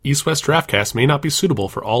East-West Draftcast may not be suitable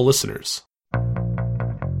for all listeners.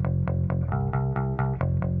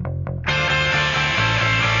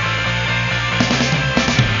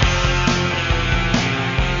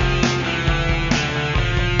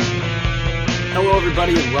 Hello,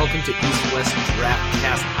 everybody, and welcome to East-West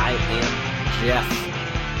Draftcast. I am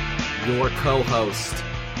Jeff, your co-host.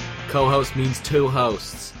 Co-host means two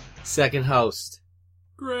hosts. Second host,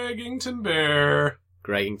 Gregington Bear.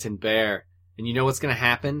 Gregington Bear. And you know what's going to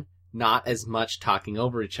happen? Not as much talking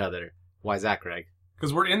over each other. Why is that, Greg?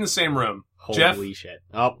 Because we're in the same room. Holy Jeff, shit.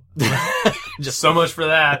 Oh. just so much for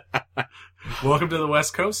that. Welcome to the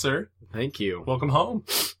West Coast, sir. Thank you. Welcome home.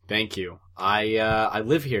 Thank you. I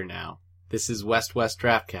live here now. This is West-West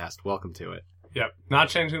Draftcast. Welcome to it. Yep. Not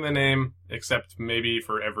changing the name, except maybe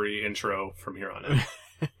for every intro from here on in.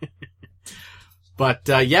 But,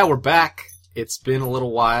 yeah, we're back. It's been a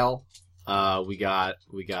little while. We got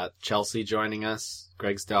Chelsea joining us,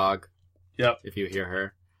 Greg's dog. Yep. If you hear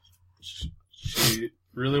her. She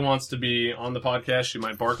really wants to be on the podcast. She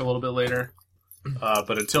might bark a little bit later.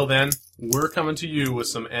 But until then, we're coming to you with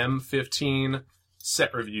some M15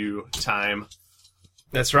 set review time.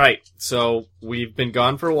 That's right. So we've been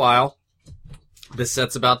gone for a while. This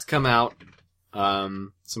set's about to come out.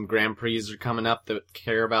 Some Grand Prix are coming up that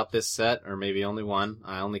care about this set, or maybe only one.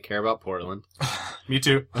 I only care about Portland. Me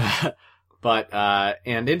too. But,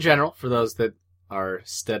 and in general, for those that are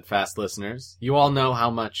steadfast listeners, you all know how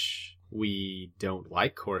much we don't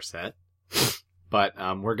like Core Set. But,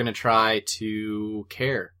 we're gonna try to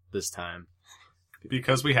care this time.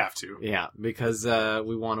 Because we have to. Yeah, because,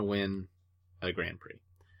 we want to win a Grand Prix.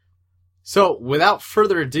 So, without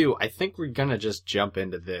further ado, I think we're gonna just jump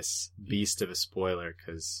into this beast of a spoiler,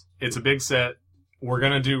 because it's a big set. We're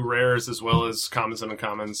gonna do rares as well as commons and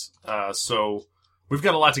uncommons. So we've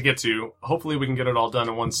got a lot to get to. Hopefully we can get it all done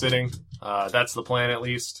in one sitting. That's the plan, at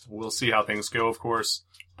least. We'll see how things go, of course.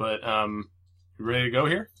 But, you ready to go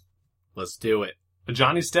here? Let's do it. A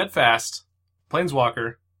Johnny Steadfast,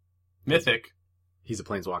 Planeswalker, Mythic. He's a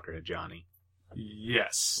Planeswalker to Johnny.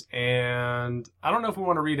 Yes, and I don't know if we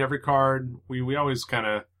want to read every card. We always kind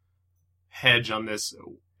of hedge on this.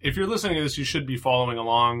 If you're listening to this, you should be following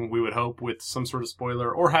along, we would hope, with some sort of spoiler,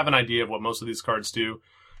 or have an idea of what most of these cards do.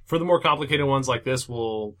 For the more complicated ones like this,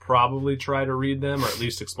 we'll probably try to read them, or at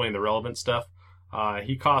least explain the relevant stuff.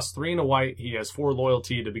 He costs 3 and a white. He has 4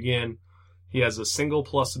 loyalty to begin. He has a single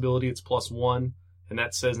plus ability. It's +1. And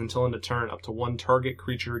that says until end of turn, up to 1 target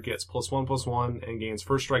creature gets +1/+1 and gains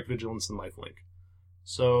first strike, vigilance, and lifelink.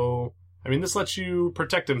 So, I mean, this lets you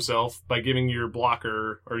protect himself by giving your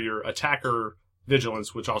blocker or your attacker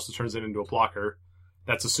vigilance, which also turns it into a blocker.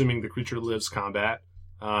 That's assuming the creature lives combat.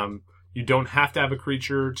 You don't have to have a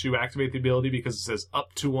creature to activate the ability because it says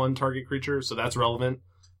up to 1 target creature, so that's relevant.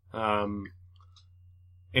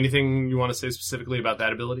 Anything you want to say specifically about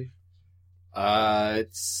that ability?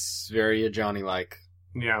 It's very Johnny-like.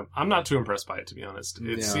 Yeah, I'm not too impressed by it, to be honest.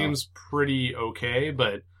 It No. seems pretty okay,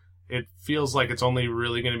 but it feels like it's only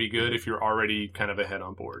really going to be good if you're already kind of ahead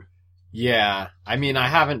on board. Yeah, I mean, I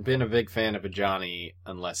haven't been a big fan of a Johnny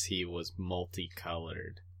unless he was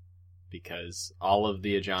multicolored. Because all of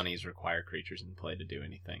the Johnnies require creatures in play to do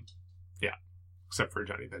anything. Yeah, except for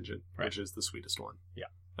Johnny Vengeance, Right. which is the sweetest one. Yeah.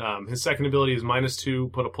 His second ability is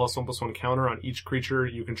 -2, put a +1/+1 counter on each creature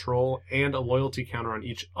you control, and a loyalty counter on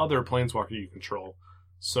each other planeswalker you control.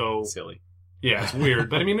 So, Silly. yeah, it's weird,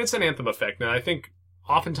 but I mean, it's an Anthem effect. Now, I think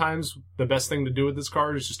oftentimes the best thing to do with this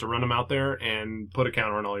card is just to run them out there and put a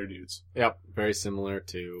counter on all your dudes. Yep, very similar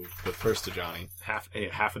to the first of Johnny. Half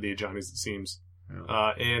of the Johnnies, it seems.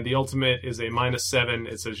 Yeah. And the ultimate is a -7.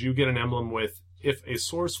 It says you get an emblem with, if a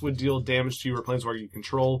source would deal damage to you or planeswalker you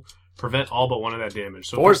control, prevent all but one of that damage.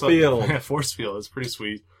 So Force field. Force field is pretty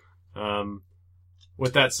sweet.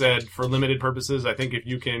 With that said, for limited purposes, I think if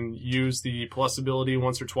you can use the plus ability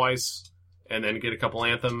once or twice and then get a couple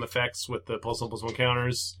Anthem effects with the +1/+1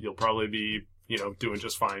 counters, you'll probably be, doing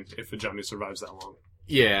just fine if the Johnny survives that long.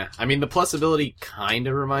 Yeah, I mean, the plus ability kind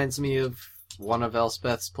of reminds me of one of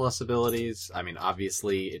Elspeth's plus abilities. I mean,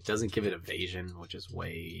 obviously, it doesn't give it evasion, which is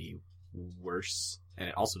way worse. And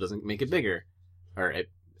it also doesn't make it bigger. Or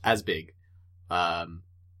as big. But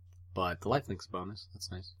the lifelink's a bonus.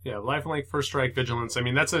 That's nice. Yeah, lifelink, first strike, vigilance. I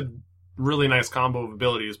mean, that's a really nice combo of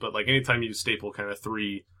abilities, but like anytime you staple kind of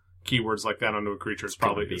 3 keywords like that onto a creature, it's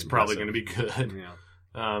probably going to be good. Yeah.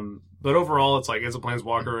 But overall, it's like, as a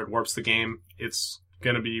Planeswalker, it warps the game. It's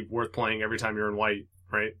going to be worth playing every time you're in white,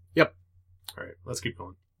 right? Yep. All right, let's keep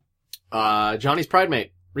going. Johnny's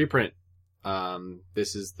Pridemate reprint.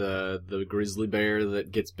 This is the grizzly bear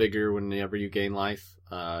that gets bigger whenever you gain life.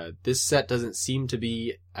 This set doesn't seem to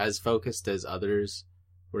be as focused as others.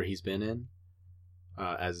 where he's been in,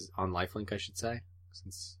 as on Lifelink, I should say.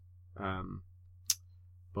 Since,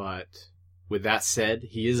 but with that said,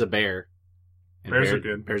 he is a bear. And Bears are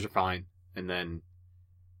good. Bears are fine. And then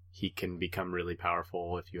he can become really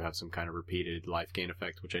powerful if you have some kind of repeated life gain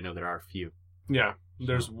effect, which I know there are a few. Yeah,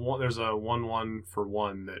 there's a 1/1 for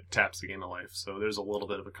 1 that taps the gain of life, so there's a little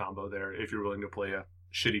bit of a combo there if you're willing to play a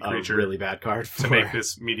shitty creature, A really bad card to make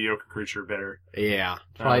this mediocre creature better. Yeah,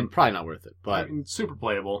 probably not worth it, but I mean, super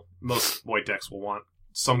playable. Most white decks will want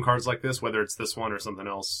some cards like this, whether it's this one or something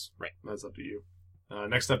else. Right, that's up to you.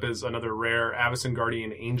 Next up is another rare Avacyn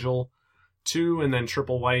Guardian Angel, 2 and then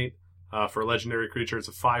triple white. For a legendary creature, it's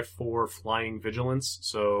a 5/4 flying vigilance,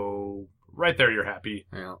 so right there you're happy.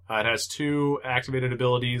 Yeah. It has 2 activated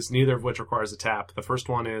abilities, neither of which requires a tap. The first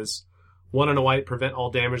one is 1 and a white, prevent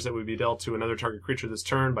all damage that would be dealt to another target creature this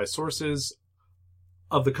turn by sources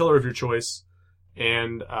of the color of your choice.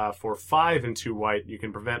 And for 5 and 2 white, you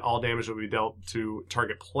can prevent all damage that would be dealt to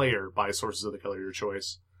target player by sources of the color of your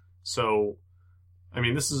choice. So, I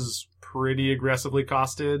mean, this is pretty aggressively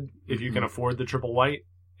costed if you can afford the triple white.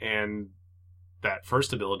 And that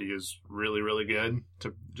first ability is really, really good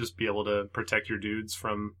to just be able to protect your dudes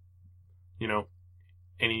from,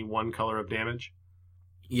 any one color of damage.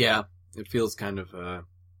 Yeah, it feels kind of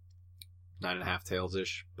 9.5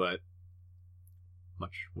 tails-ish, but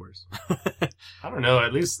much worse. I don't know.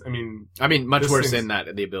 At least, I mean, much worse in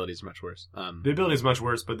that the ability is much worse. The ability is much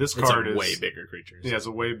worse, but this card is way bigger creature. Yeah, it's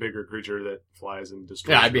a way bigger creature that flies and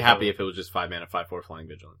destroys. Yeah, I'd be happy if it was just 5 mana, 5/4 flying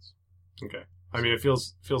vigilance. Okay. I mean, it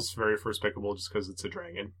feels very first pickable just because it's a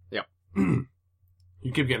dragon. Yep. You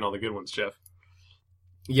keep getting all the good ones, Jeff.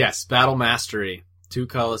 Yes, Battle Mastery. 2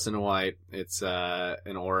 colorless and a white. It's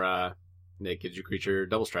an aura that gives your creature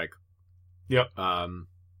double strike. Yep.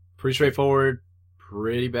 Pretty straightforward.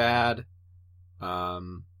 Pretty bad.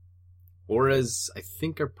 Auras, I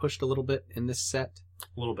think, are pushed a little bit in this set.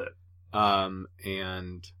 A little bit.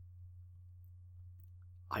 And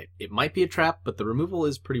it might be a trap, but the removal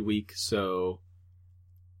is pretty weak, so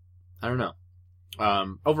I don't know.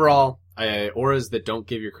 Overall, auras that don't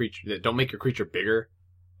make your creature bigger,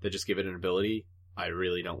 that just give it an ability, I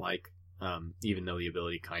really don't like. Even though the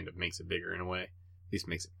ability kind of makes it bigger in a way, at least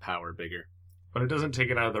makes it power bigger. But it doesn't take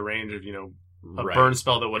it out of the range of a Right. burn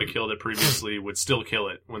spell that would have killed it previously would still kill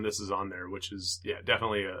it when this is on there, which is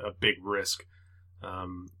definitely a big risk.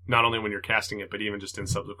 Not only when you're casting it, but even just in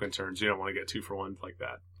subsequent turns. You don't want to get 2 for 1 like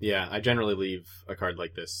that. Yeah, I generally leave a card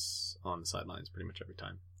like this on the sidelines pretty much every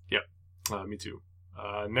time. Yep, me too.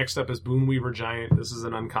 Next up is Boomweaver Giant. This is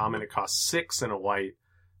an uncommon. It costs 6 and a white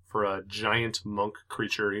for a giant monk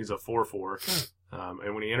creature. He's a 4/4.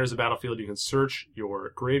 And when he enters the battlefield, you can search your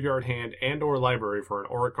graveyard, hand, and or library for an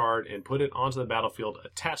aura card and put it onto the battlefield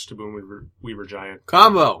attached to Boomweaver Giant.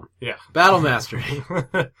 Combo! Yeah. Battle Mastery.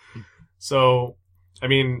 So, I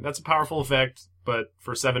mean, that's a powerful effect, but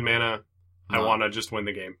for 7 mana, I No. want to just win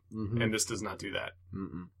the game. Mm-hmm. And this does not do that.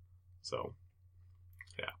 Mm-mm. So,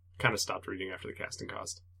 yeah. Kind of stopped reading after the casting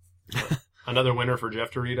cost. Another winner for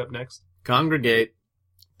Jeff to read up next. Congregate.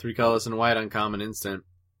 3 colorless and white, uncommon instant.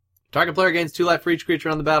 Target player gains 2 life for each creature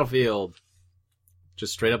on the battlefield.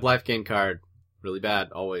 Just straight up life gain card. Really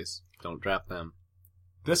bad, always. Don't draft them.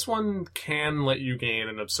 This one can let you gain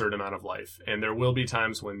an absurd amount of life, and there will be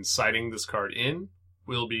times when siding this card in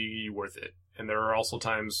will be worth it. And there are also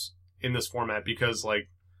times in this format, because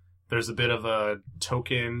there's a bit of a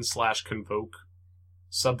token/convoke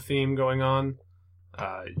sub-theme going on.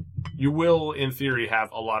 You will, in theory,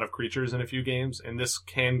 have a lot of creatures in a few games, and this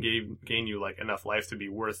can gain you enough life to be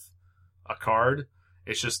worth a card.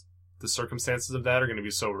 It's just the circumstances of that are going to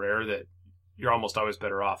be so rare that you're almost always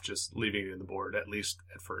better off just leaving it in the board, at least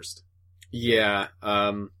at first. Yeah,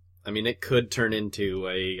 it could turn into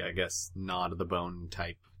a, I guess, Gnaw to the Bone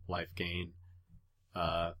type life gain,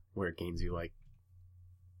 where it gains you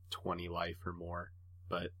 20 life or more,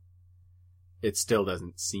 but it still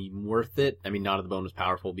doesn't seem worth it. I mean, Gnaw to the Bone was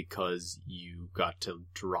powerful because you got to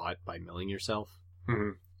draw it by milling yourself.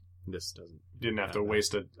 Mm-hmm. This doesn't. Didn't have to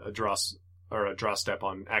waste a draw step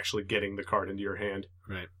on actually getting the card into your hand.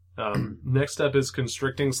 Right. Next up is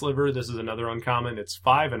Constricting Sliver. This is another uncommon. It's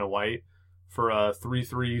 5 and a white for a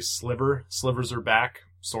 3/3 Sliver. Slivers are back,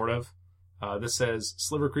 sort of. This says,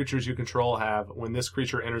 Sliver creatures you control have, when this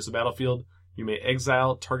creature enters the battlefield, you may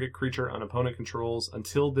exile target creature an opponent controls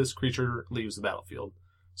until this creature leaves the battlefield.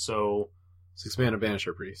 So, 6 mana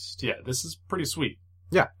Banisher Priest. yeah, this is pretty sweet.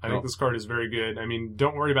 Yeah. I think this card is very good. I mean,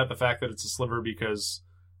 don't worry about the fact that it's a sliver because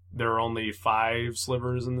there are only 5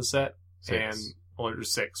 slivers in the set. 6.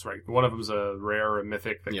 There's 6, right? One of them's a rare or a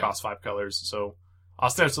mythic that costs 5 colors. So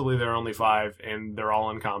ostensibly there are only 5, and they're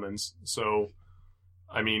all uncommons. So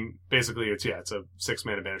I mean, basically, it's a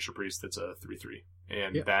 6-mana Banisher Priest that's a 3/3.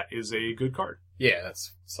 And that is a good card. Yeah,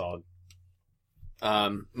 that's solid.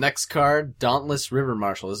 Next card, Dauntless River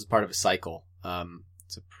Marshal. This is part of a cycle.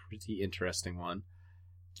 It's a pretty interesting one.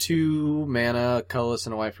 2 mana, colorless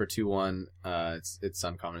and a white for 2/1. It's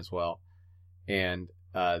uncommon as well. And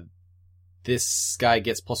this guy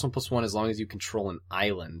gets +1/+1 as long as you control an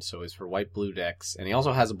island. So it's for white-blue decks. And he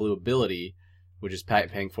also has a blue ability, which is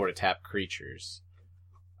paying 4 to tap creatures.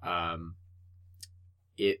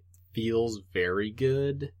 It feels very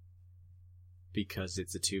good because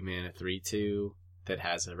it's a 2-mana 3/2 that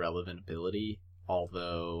has a relevant ability.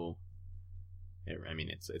 Although,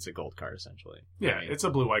 it's a gold card essentially. Yeah, it's a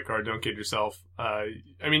blue-white card. Don't kid yourself.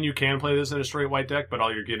 You can play this in a straight white deck, but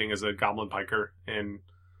all you're getting is a Goblin Piker, and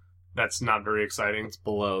that's not very exciting. It's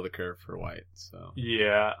below the curve for white. So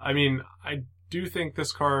yeah, I do think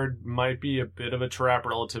this card might be a bit of a trap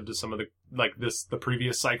relative to some of the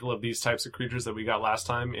previous cycle of these types of creatures that we got last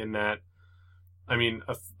time. In that,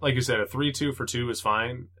 like you said, a 3/2 for 2 is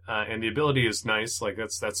fine, and the ability is nice. Like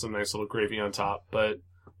that's some nice little gravy on top, but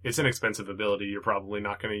it's an expensive ability. You're probably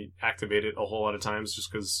not going to activate it a whole lot of times just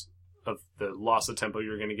because of the loss of tempo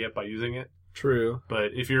you're going to get by using it. True.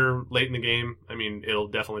 But if you're late in the game, it'll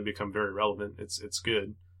definitely become very relevant. It's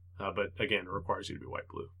good, but again, it requires you to be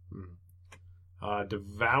white-blue.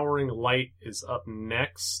 Devouring Light is up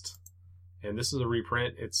next, and this is a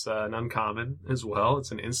reprint. It's an uncommon as well.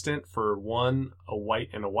 It's an instant for 1, a white,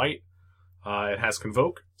 and a white. It has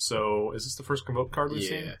Convoke. So is this the first Convoke card we've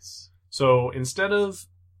seen? Yes. So instead of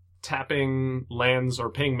tapping lands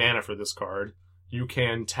or paying mana for this card, you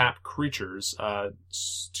can tap creatures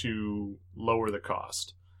to lower the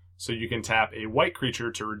cost. So you can tap a white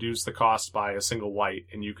creature to reduce the cost by a single white,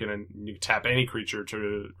 and you can tap any creature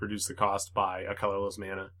to reduce the cost by a colorless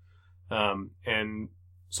mana. And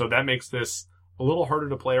so that makes this a little harder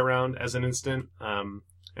to play around as an instant. And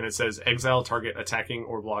it says exile target attacking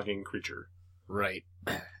or blocking creature. Right.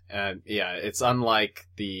 Yeah, it's unlike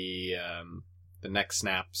the neck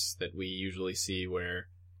snaps that we usually see where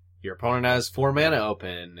your opponent has 4 mana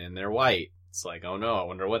open and they're white. It's like, oh no, I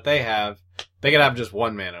wonder what they have. They could have just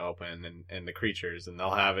 1 mana open and the creatures, and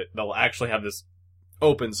they'll actually have this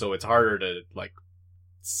open, so it's harder to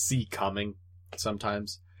see coming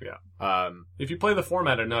sometimes. Yeah. If you play the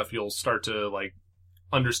format enough, you'll start to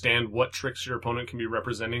understand what tricks your opponent can be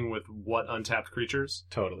representing with what untapped creatures.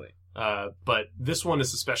 Totally. But this one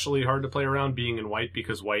is especially hard to play around being in white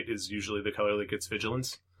because white is usually the color that gets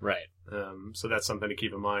vigilance. Right. So that's something to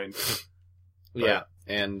keep in mind. Yeah.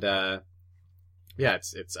 And,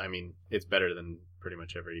 it's better than pretty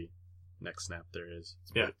much every neck snap there is.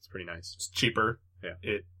 It's pretty nice. It's cheaper. Yeah.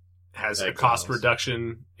 It has Exiles. a cost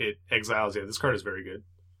reduction. It exiles. Yeah, this card is very good.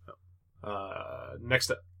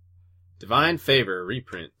 Next up. Divine Favor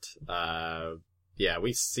reprint.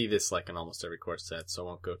 We see this in almost every core set, so I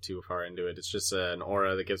won't go too far into it. It's just an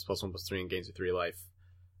aura that gives +1/+3 and gains you 3 life.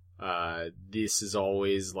 This is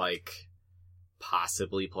always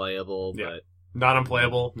possibly playable, but not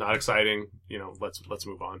unplayable, not exciting. Let's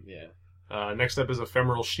move on. Yeah. Next up is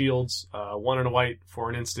Ephemeral Shields. 1 and a white for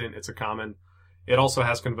an instant. It's a common. It also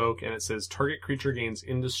has Convoke, and it says target creature gains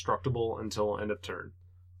indestructible until end of turn.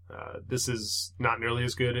 This is not nearly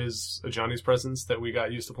as good as a Johnny's Presence that we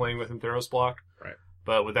got used to playing with in Theros Block. Right.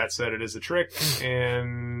 But with that said, it is a trick,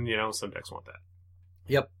 and, some decks want that.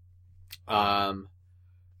 Yep.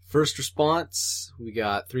 First response, we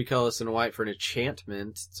got 3 colorless and a white for an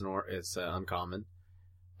enchantment. It's uncommon.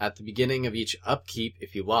 At the beginning of each upkeep,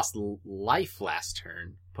 if you lost life last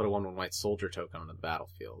turn, put a 1/1 white soldier token on the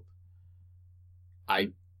battlefield.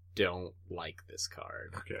 I don't like this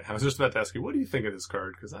card. Okay, I was just about to ask you, what do you think of this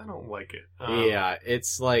card? Because I don't like it.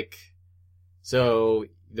 It's so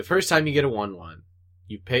the first time you get a 1/1,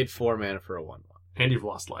 you've paid 4 mana for a 1/1. And you've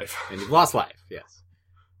lost life. And you've lost life, yes.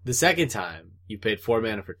 The second time, you paid 4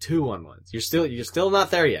 mana for 2 1/1s. You're still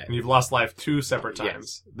not there yet. And you've lost life 2 separate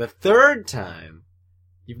times. Yes. The third time,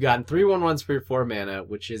 you've gotten 3 1/1s for your 4 mana,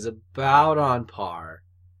 which is about on par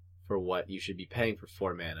for what you should be paying for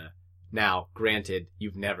 4 mana. Now, granted,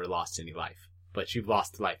 you've never lost any life, but you've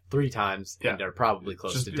lost life 3 times and are probably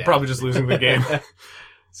close to death. You're probably just losing the game.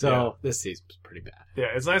 So, this season's pretty bad. Yeah,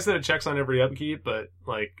 it's nice that it checks on every upkeep, but,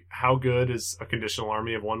 how good is a conditional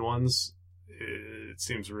army of 1/1s? It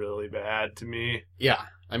seems really bad to me. Yeah.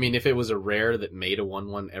 If it was a rare that made a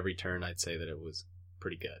 1/1 every turn, I'd say that it was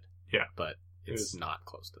pretty good. Yeah. But it's not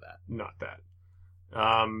close to that. Not that.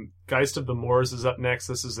 Geist of the Moors is up next.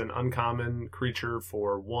 This is an uncommon creature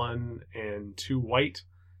for 1 and 2 white.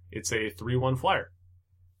 It's a 3/1 flyer.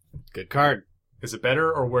 Good card. Is it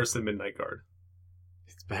better or worse than Midnight Guard?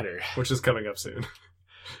 It's better. Which is coming up soon.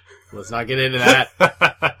 Let's not get into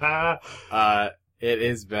that. It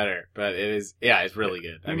is better, but it is, it's really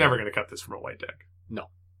good. You're never going to cut this from a white deck. No.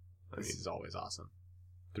 This is always awesome.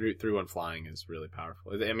 3/1 flying is really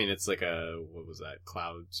powerful. I mean, it's like what was that?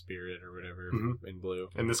 Cloud Spirit or whatever in blue.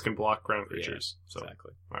 And this can block ground creatures. Yeah, so.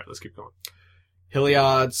 Exactly. Alright, let's keep going.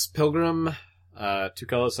 Heliod's Pilgrim, 2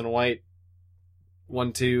 colors and a white.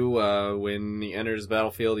 1/2, when he enters the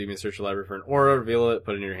battlefield, you may search your library for an aura, reveal it,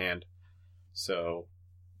 put it in your hand. So,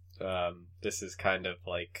 this is kind of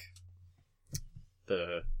like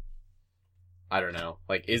I don't know.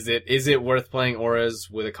 Like, is it worth playing auras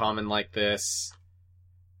with a common like this?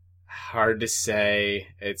 Hard to say.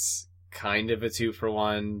 It's kind of a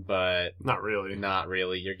 2-for-1, but not really. Not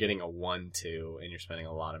really. You're getting a 1/2, and you're spending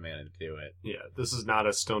a lot of mana to do it. Yeah, this is not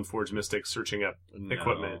a Stoneforge Mystic searching up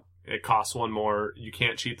equipment. It costs 1 more. You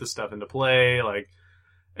can't cheat the stuff into play. Like,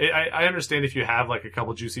 I understand if you have like a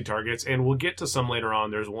couple juicy targets, and we'll get to some later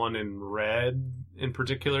on. There's one in red in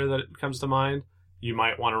particular that comes to mind. You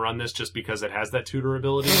might want to run this just because it has that tutor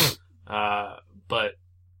ability. But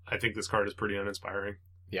I think this card is pretty uninspiring.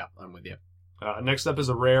 Yeah, I'm with you. Next up is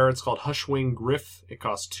a rare. It's called Hushwing Griff. It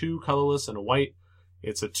costs 2 colorless and a white.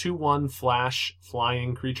 It's a 2/1 flash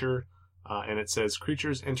flying creature. And it says,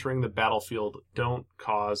 creatures entering the battlefield don't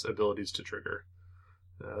cause abilities to trigger.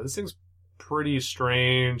 This thing's pretty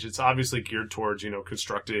strange. It's obviously geared towards,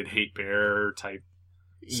 constructed hate bear type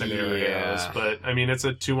scenarios. Yeah. But, I mean, it's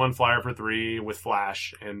a 2/1 flyer for 3 with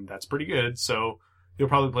flash, and that's pretty good. So you'll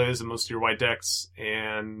probably play this in most of your white decks,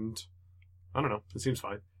 and I don't know. It seems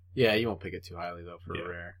fine. Yeah, you won't pick it too highly, though, for a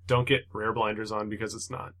rare. Don't get rare blinders on because it's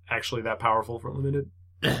not actually that powerful for limited.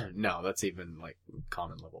 No, that's even, like,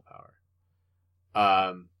 common level power.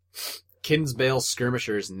 Kinsbale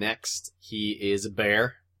Skirmisher's next. He is a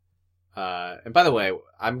bear. And by the way,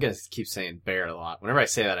 I'm going to keep saying bear a lot. Whenever I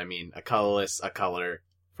say that, I mean a colorless, a color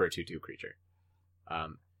for a 2/2 creature.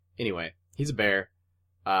 Anyway, he's a bear.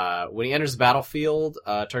 When he enters the battlefield,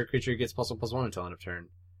 target creature gets +1/+1 until end of turn.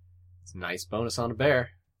 It's a nice bonus on a bear.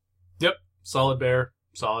 Yep. Solid bear.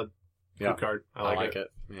 Solid. Good card. I like it.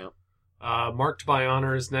 Yeah. Marked by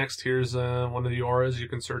Honor is next. Here's one of the auras you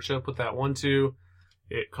can search up with that 1/2.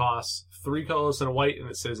 It costs 3 colors and a white, and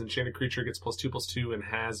it says enchanted creature gets +2/+2 and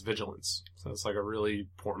has vigilance. So it's like a really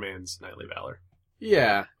poor man's Knightly Valor.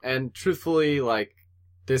 Yeah, and truthfully, like,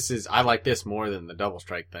 I like this more than the double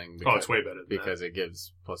strike thing. Because, it's way better than because that. It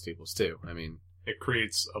gives +2/+2. I mean, it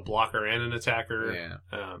creates a blocker and an attacker.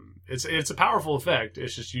 Yeah. It's a powerful effect.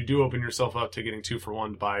 It's just you do open yourself up to getting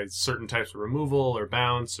 2-for-1 by certain types of removal or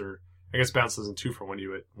bounce, or I guess bounce doesn't 2-for-1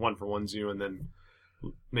 you, it 1-for-1s you and then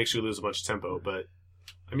makes you lose a bunch of tempo. But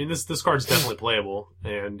I mean, this card's definitely playable,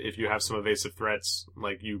 and if you have some evasive threats,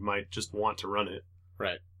 like, you might just want to run it.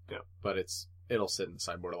 Right. Yeah. But it'll sit in the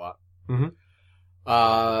sideboard a lot.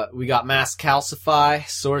 Mm-hmm. We got Mass Calcify,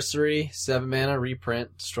 sorcery, 7 mana,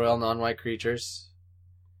 reprint, destroy all non-white creatures.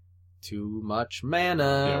 Too much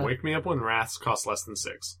mana. Yeah, wake me up when wraths cost less than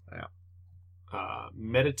 6. Yeah.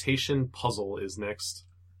 Meditation Puzzle is next.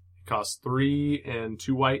 It costs 3 and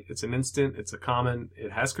 2 white. It's an instant. It's a common.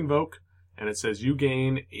 It has Convoke. And it says you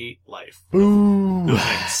gain 8 life. Boo! No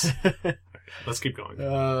thanks. Right, let's keep going.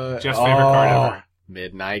 Jeff's favorite card ever.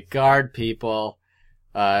 Midnight Guard, people.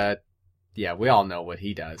 Yeah, we all know what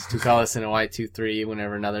he does. 2 colors and a white, 2/3.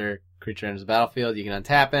 Whenever another creature enters the battlefield, you can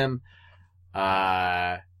untap him.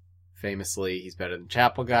 Famously, he's better than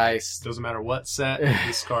Chapelgeist. Doesn't matter what set.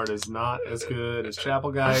 This card is not as good as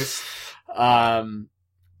Chapelgeist.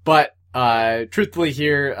 But truthfully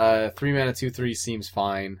here, 3 mana, 2/3 seems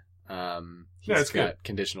fine. He's got good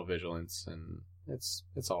conditional vigilance, and it's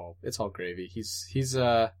all gravy. He's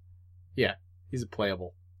a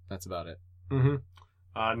playable. That's about it.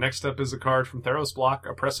 Mm-hmm. Next up is a card from Theros block,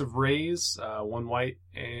 Oppressive Raise, 1 white,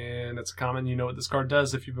 and it's a common. You know what this card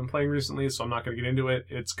does if you've been playing recently, so I'm not going to get into it.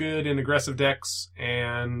 It's good in aggressive decks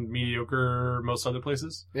and mediocre most other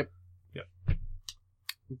places. Yep.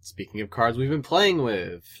 Speaking of cards we've been playing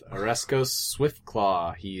with, Oreskos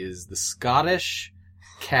Swiftclaw. He is the Scottish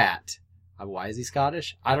cat. Why is he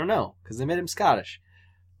Scottish? I don't know, because they made him Scottish.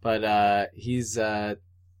 But he's 2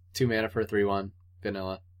 mana for a 3/1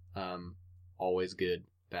 vanilla. Always good.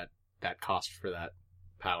 That cost for that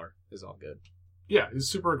power is all good. Yeah, he's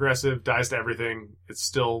super aggressive, dies to everything. It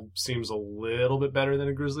still seems a little bit better than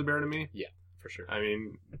a Grizzly Bear to me. Yeah, for sure. I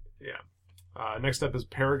mean, yeah. Next up is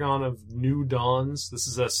Paragon of New Dawns. This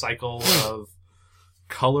is a cycle of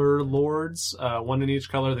color lords, 1 in each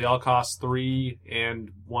color. They all cost 3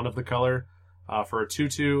 and 1 of the color for a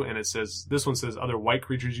 2/2, and this one says other white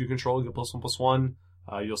creatures you control get +1/+1.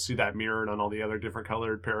 You'll see that mirrored on all the other different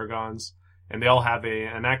colored paragons, and they all have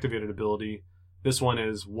an activated ability This one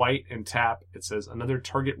is white and tap. It says another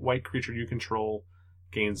target white creature you control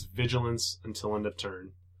gains vigilance until end of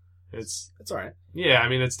turn. It's all right. Yeah, I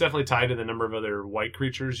mean, it's definitely tied to the number of other white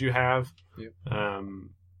creatures you have. Yep.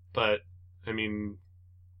 But, I mean,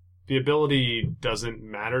 the ability doesn't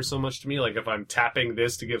matter so much to me. Like, if I'm tapping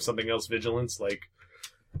this to give something else vigilance, like,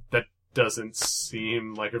 that doesn't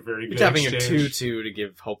seem like a very good tapping exchange. a 2/2 to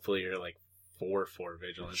give, hopefully, you're like 4/4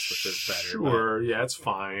 vigilance, which is better. Sure, yeah, it's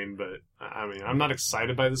fine, but, I mean, I'm not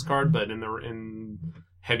excited by this card, but in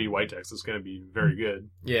heavy white decks, it's going to be very good.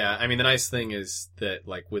 Yeah, I mean, the nice thing is that,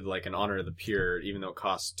 like, with, like, an Honor of the Pure, even though it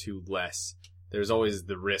costs 2 less, there's always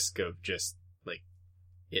the risk of just, like,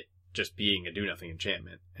 it just being a do-nothing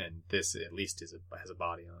enchantment, and this, at least, has a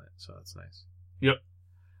body on it, so that's nice. Yep.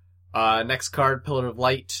 Next card, Pillar of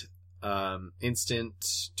Light. Instant,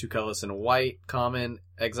 2 colorless and a white, common,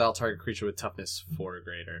 exile target creature with toughness 4 or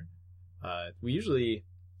greater. We usually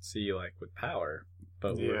see, like, with power,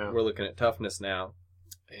 but we're looking at toughness now.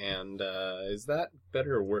 And is that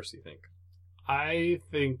better or worse, you think? I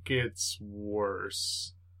think it's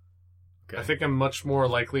worse. Okay. I think I'm much more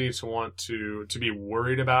likely to want to be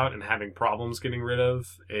worried about and having problems getting rid of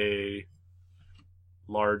a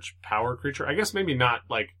large power creature. I guess maybe not,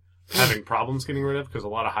 like, having problems getting rid of, because a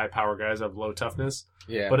lot of high power guys have low toughness.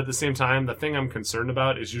 Yeah. But at the same time, the thing I'm concerned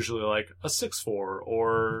about is usually, like, a 6/4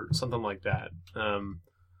 or something like that.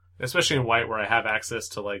 Especially in white, where I have access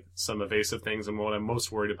to, like, some evasive things, and what I'm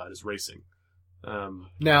most worried about is racing.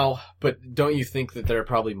 Now, but don't you think that there are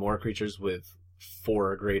probably more creatures with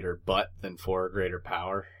 4 or greater butt than 4 or greater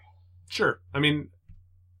power? Sure. I mean,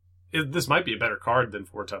 this might be a better card than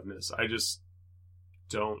 4 toughness. I just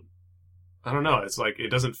don't know. It's like, it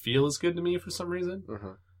doesn't feel as good to me for some reason.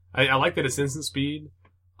 Uh-huh. I like that it's instant speed.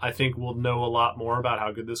 I think we'll know a lot more about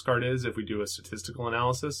how good this card is if we do a statistical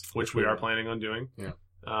analysis, which we are planning on doing. Yeah.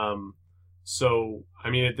 So,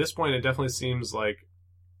 I mean, at this point, it definitely seems like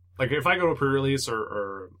if I go to a pre-release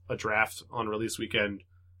or a draft on release weekend,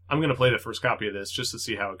 I'm going to play the first copy of this just to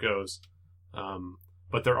see how it goes.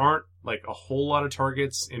 But there aren't, like, a whole lot of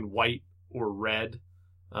targets in white or red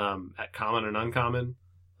at common and uncommon.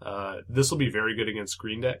 This will be very good against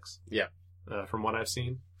green decks. Yeah. From what I've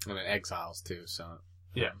seen. And it exiles, too, so...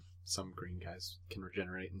 Yeah. Some green guys can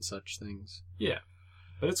regenerate and such things. Yeah.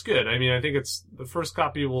 But it's good. I mean, I think the first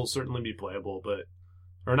copy will certainly be playable,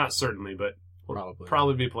 or not certainly, but will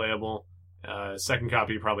probably be playable. Second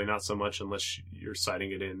copy, probably not so much unless you're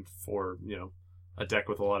citing it in for, a deck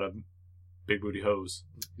with a lot of big booty hoes.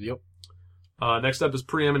 Yep. Next up is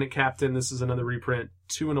Preeminent Captain. This is another reprint.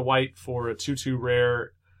 2 and a white for a 2/2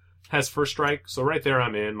 rare. Has first strike, so right there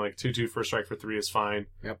I'm in. Like, 2/2 first strike for 3 is fine.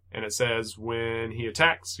 Yep. And it says, when he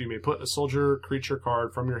attacks, you may put a soldier creature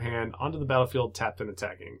card from your hand onto the battlefield, tapped and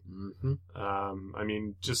attacking. Mm-hmm. I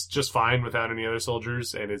mean, just fine without any other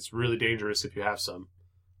soldiers, and it's really dangerous if you have some.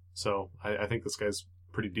 So, I think this guy's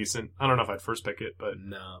pretty decent. I don't know if I'd first pick it, but...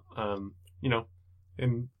 No.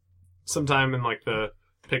 in sometime in, like, the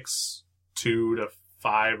picks 2 to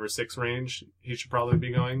 5 or 6 range, he should probably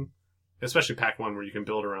be going. Especially pack 1 where you can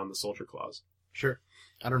build around the soldier clause. Sure.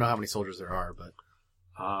 I don't know how many soldiers there are, but...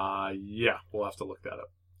 yeah, we'll have to look that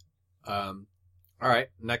up. Alright,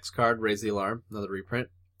 next card, Raise the Alarm, another reprint.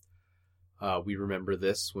 We remember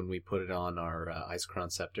this when we put it on our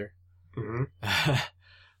Icecrown Scepter. Mm-hmm.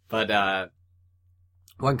 But,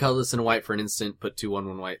 1 colorless and a white for an instant, put 2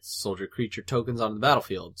 1/1 white soldier creature tokens onto the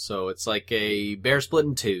battlefield. So it's like a bear split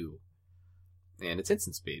in 2. And it's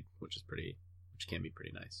instant speed, which can be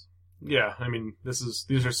pretty nice. Yeah, I mean,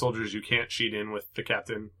 these are soldiers you can't cheat in with the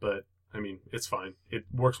captain, but, I mean, it's fine. It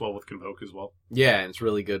works well with Convoke as well. Yeah, and it's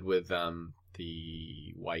really good with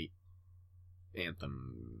the white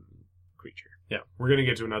Anthem creature. Yeah, we're going to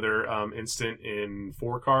get to another instant in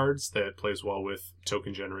 4 cards that plays well with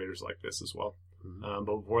token generators like this as well. Mm-hmm.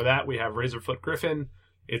 But before that, we have Razorfoot Griffin.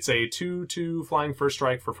 It's a 2/2 flying first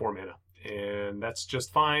strike for 4 mana, and that's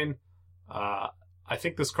just fine. I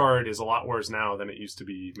think this card is a lot worse now than it used to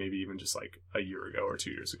be, maybe even just like a year ago or 2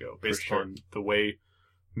 years ago, based on the way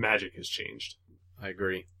Magic has changed. I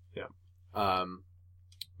agree. Yeah.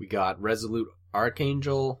 We got Resolute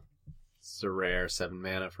Archangel. It's a rare 7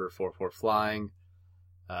 mana for 4/4 flying.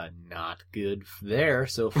 Not good there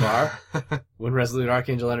so far. When Resolute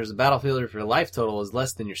Archangel enters the battlefield, if your life total is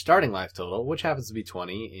less than your starting life total, which happens to be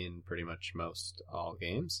 20 in pretty much most all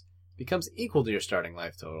games, becomes equal to your starting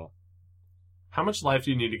life total. How much life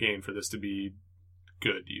do you need to gain for this to be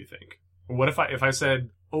good, do you think? What if I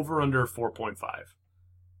said over under 4.5?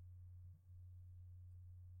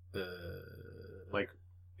 Like,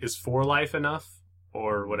 is 4 life enough?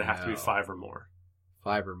 Or would it have to be 5 or more?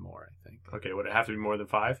 5 or more, I think. Okay, would it have to be more than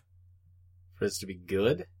 5? For this to be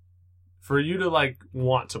good? For you to, like,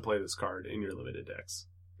 want to play this card in your limited decks.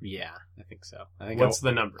 Yeah, I think so. What's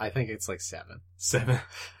the number? I think it's like 7. 7.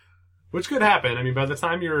 Which could happen. I mean, by the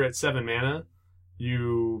time you're at 7 mana,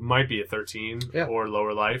 you might be at 13 or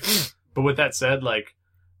lower life. But with that said, like...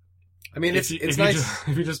 I mean, it's nice.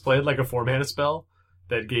 If you just played, like, a 4-mana spell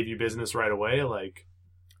that gave you business right away, like...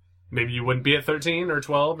 Maybe you wouldn't be at 13 or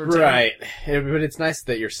 12 or 10. Right. But it's nice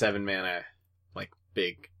that you're 7 mana, like,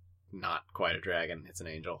 big, not quite a dragon. It's an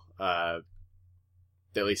angel. At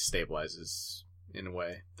least stabilizes in a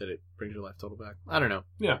way that it brings your life total back. I don't know.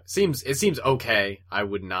 Yeah. It seems okay. I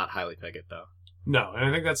would not highly peg it, though. No, and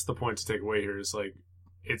I think that's the point to take away here is, like,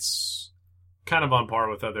 it's kind of on par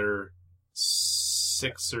with other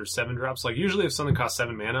 6 or 7 drops. Like, usually if something costs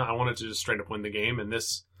 7 mana, I want it to just straight up win the game, and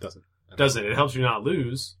this doesn't. It helps you not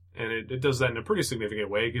lose. And it does that in a pretty significant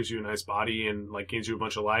way. It gives you a nice body and, like, gains you a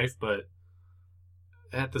bunch of life. But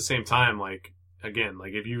at the same time, like, again,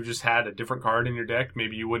 like, if you just had a different card in your deck,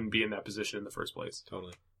 maybe you wouldn't be in that position in the first place.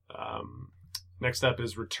 Totally. Next up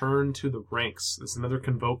is Return to the Ranks. This is another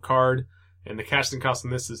Convoke card. And the casting cost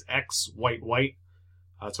on this is X, white, white.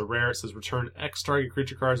 It's a rare. It says return X target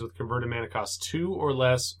creature cards with converted mana cost 2 or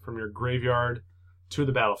less from your graveyard to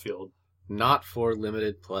the battlefield. Not for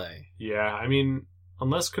limited play. Yeah, I mean...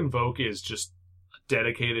 Unless Convoke is just a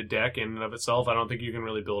dedicated deck in and of itself, I don't think you can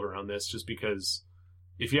really build around this, just because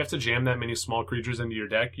if you have to jam that many small creatures into your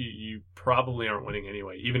deck, you probably aren't winning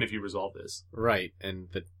anyway, even if you resolve this. Right, and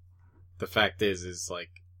the fact is like,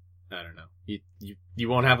 I don't know, you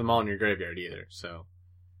won't have them all in your graveyard either, so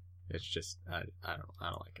it's just, I don't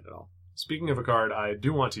like it at all. Speaking of a card I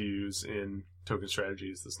do want to use in token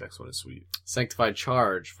strategies, this next one is sweet. Sanctified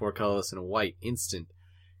Charge, 4 colorless and a white, instant.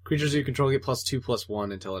 Creatures you control get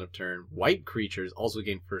 +2/+1 until end of turn. White creatures also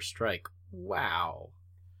gain first strike. Wow.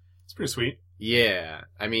 It's pretty sweet. Yeah.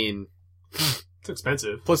 I mean... It's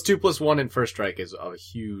expensive. +2/+1 in first strike is a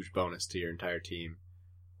huge bonus to your entire team.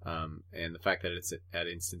 And the fact that it's at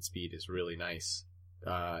instant speed is really nice.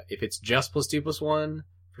 If it's just +2/+1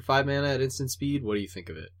 for 5 mana at instant speed, what do you think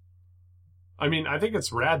of it? I mean, I think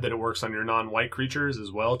it's rad that it works on your non-white creatures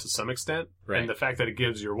as well to some extent. Right. And the fact that it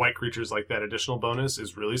gives your white creatures like that additional bonus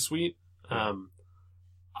is really sweet. Right.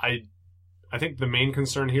 I think the main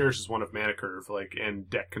concern here is just one of mana curve, like, and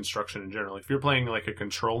deck construction in general. If you're playing like a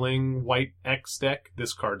controlling white X deck,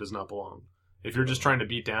 this card does not belong. If you're just trying to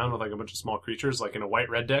beat down with like a bunch of small creatures, like in a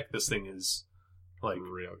white-red deck, this thing is like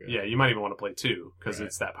real good. Yeah, you might even want to play 2 because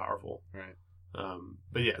it's that powerful. Right.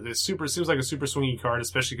 But yeah, it seems like a super swingy card,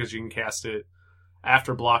 especially because you can cast it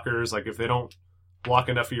after blockers. Like if they don't block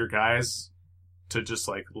enough of your guys to just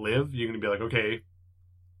like live, you're gonna be like, okay,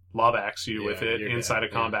 Lava Axe you with it inside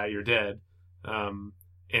of combat, you're dead. And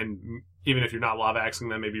even if you're not Lava Axing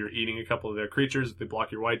them, maybe you're eating a couple of their creatures if they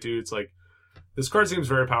block your white dudes. Like this card seems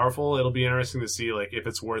very powerful. It'll be interesting to see like if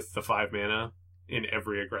it's worth the 5 mana in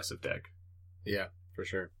every aggressive deck. Yeah, for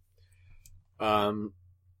sure.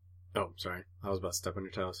 Oh, sorry. I was about to step on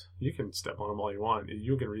your toes. You can step on them all you want.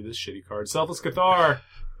 You can read this shitty card. Selfless Cathar.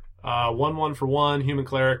 1/1 for 1. Human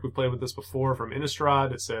Cleric. We've played with this before from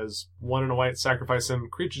Innistrad. It says 1 and a white, sacrifice him.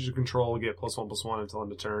 Creatures you control get +1/+1 until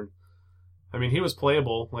end of turn. I mean, he was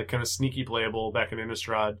playable, like kind of sneaky playable back in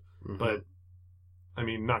Innistrad, but, I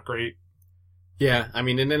mean, not great. Yeah, I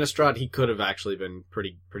mean, in Innistrad, he could have actually been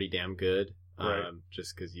pretty damn good. Right.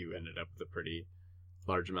 Just because you ended up with a pretty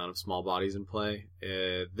large amount of small bodies in play.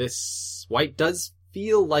 This white does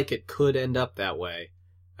feel like it could end up that way.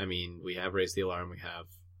 I mean, we have Raise the Alarm, we have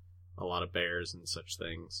a lot of bears and such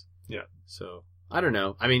things. Yeah. So, I don't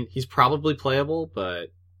know. I mean, he's probably playable, but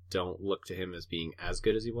don't look to him as being as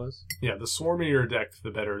good as he was. Yeah, the swarmier your deck,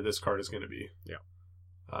 the better this card is going to be.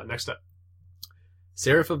 Yeah. Next up.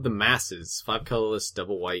 Seraph of the Masses, 5 colorless,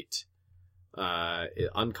 double white.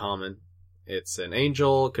 Uncommon. It's an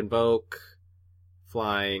angel, convoke,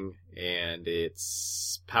 flying, and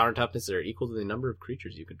its power and toughness are equal to the number of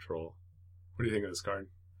creatures you control. What do you think of this card?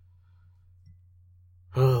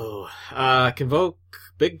 Oh,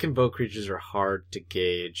 big convoke creatures are hard to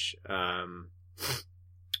gauge.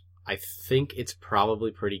 I think it's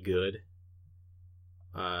probably pretty good.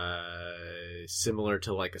 Similar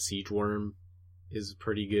to like a siege worm is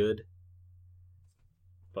pretty good.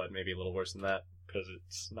 But maybe a little worse than that, because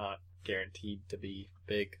it's not guaranteed to be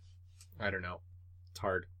big. I don't know. It's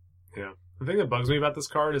hard. Yeah. The thing that bugs me about this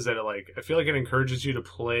card is that I feel like it encourages you to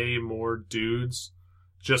play more dudes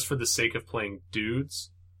just for the sake of playing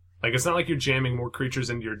dudes. Like, it's not like you're jamming more creatures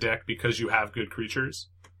into your deck because you have good creatures.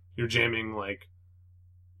 You're jamming, like,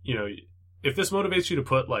 you know, if this motivates you to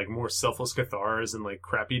put, like, more Selfless Cathars and, like,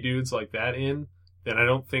 crappy dudes like that in, then I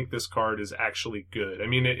don't think this card is actually good. I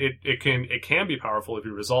mean, it can be powerful if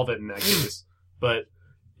you resolve it in that case, but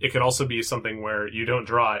it could also be something where you don't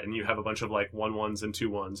draw it and you have a bunch of like 1/1s and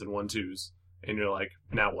 2/1s and 1/2s, and you're like,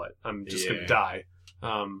 now what? I'm just gonna die.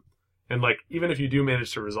 And like, even if you do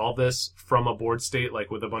manage to resolve this from a board state,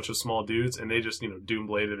 like with a bunch of small dudes, and they just,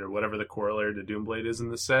 Doombladed or whatever the corollary to Doomblade is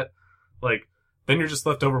in this set, like, then you're just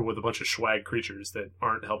left over with a bunch of swag creatures that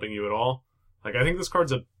aren't helping you at all. Like, I think this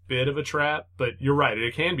card's a bit of a trap, but you're right,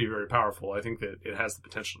 it can be very powerful. I think that it has the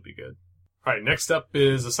potential to be good. Alright, next up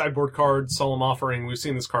is a sideboard card, Solemn Offering. We've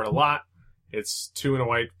seen this card a lot. It's 2 and a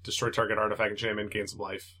white, destroy target artifact enchantment, gain some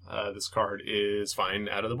life. This card is fine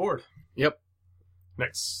out of the board. Yep.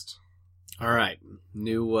 Next. Alright,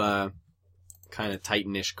 new kind of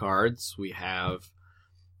Titan-ish cards. We have,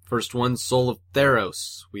 first one, Soul of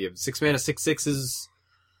Theros. We have 6 mana, 6/6s,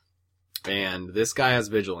 and this guy has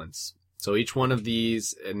Vigilance. So each one of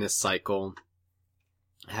these in this cycle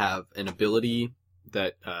have an ability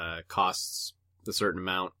that costs a certain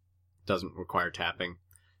amount, doesn't require tapping.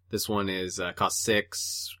 This one is cost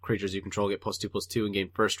 6. Creatures you control get +2/+2 and gain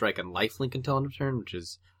first strike and lifelink until end of turn, which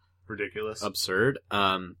is ridiculous, absurd.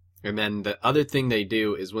 And then the other thing they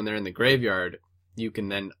do is when they're in the graveyard, you can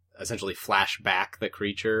then essentially flash back the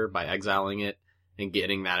creature by exiling it and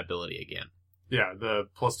getting that ability again. Yeah, the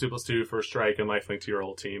 +2/+2 first strike and lifelink to your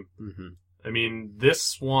whole team. Mm-hmm. I mean,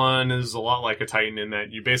 this one is a lot like a Titan in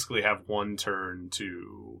that you basically have one turn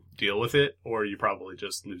to deal with it, or you probably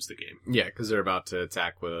just lose the game. Yeah, because they're about to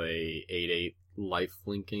attack with a 8/8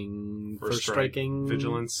 life-linking, first striking,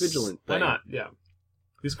 Vigilant thing. Why not? Yeah.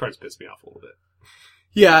 These cards piss me off a little bit.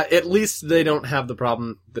 Yeah, at least they don't have the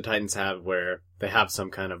problem the Titans have where they have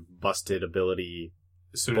some kind of busted ability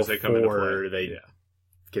as soon as they come into play. Before they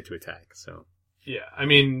get to attack, so... Yeah, I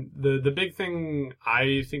mean, the big thing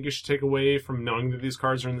I think you should take away from knowing that these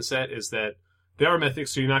cards are in the set is that they are mythic,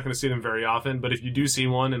 so you're not going to see them very often, but if you do see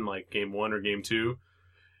one in, like, Game 1 or Game 2,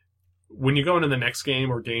 when you go into the next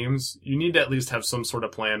game or games, you need to at least have some sort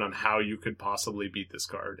of plan on how you could possibly beat this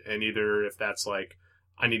card. And either if that's, like,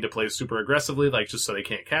 I need to play super aggressively, like, just so they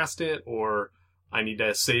can't cast it, or I need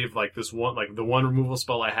to save, like, this one, like, the one removal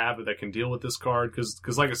spell I have that can deal with this card,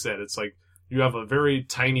 because like I said, it's like, you have a very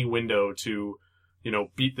tiny window to,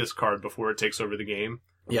 beat this card before it takes over the game.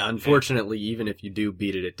 Yeah, unfortunately, even if you do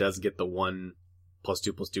beat it, it does get the 1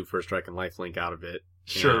 +2/+2 first strike and lifelink out of it.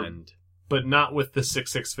 Sure, and... but not with the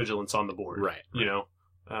 6/6 Vigilance on the board. Right.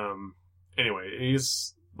 Anyway,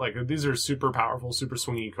 these are super powerful, super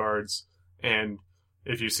swingy cards, and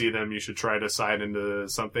if you see them, you should try to side into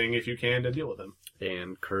something if you can to deal with them.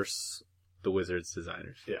 And curse the Wizard's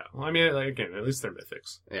designers. Yeah. Well, I mean, again, at least they're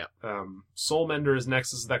mythics. Yeah. Soul Mender is next.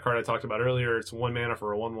 This is that card I talked about earlier. It's 1 mana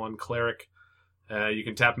for a 1/1 cleric. You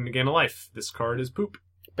can tap him to gain a life. This card is poop.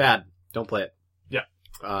 Bad. Don't play it.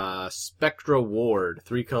 Yeah. Spectra Ward.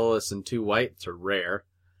 3 colorless and 2 white. It's a rare.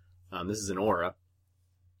 This is an aura.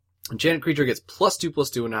 Enchanted creature gets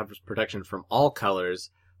 +2/+2 and has protection from all colors.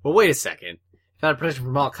 But wait a second. If it had protection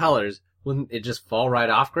from all colors, wouldn't it just fall right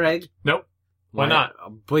off, Greg? Nope. Why not?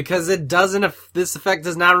 Because it doesn't. This effect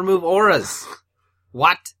does not remove auras.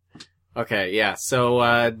 What? Okay, yeah.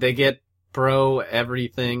 So they get pro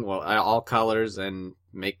everything. Well, all colors and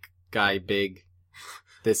make guy big.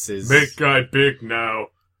 This is make guy big now.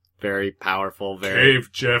 Very powerful. Very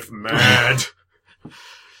Cave Jeff mad.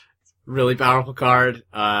 Really powerful card.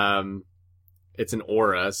 It's an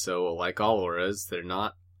aura, so like all auras, they're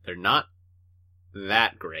not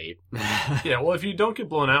that great. Yeah, well, if you don't get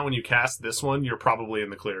blown out when you cast this one, you're probably in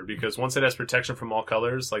the clear, because once it has protection from all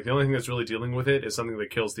colors, like, the only thing that's really dealing with it is something that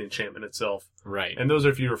kills the enchantment itself. Right. And those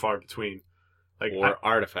are few or far between. Like, or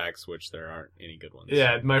artifacts, which there aren't any good ones.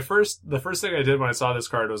 Yeah, the first thing I did when I saw this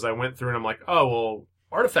card was I went through and I'm like, oh, well,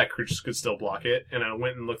 artifact creatures could still block it, and I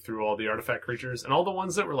went and looked through all the artifact creatures, and all the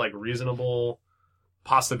ones that were, like, reasonable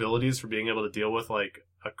possibilities for being able to deal with, like,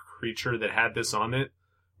 a creature that had this on it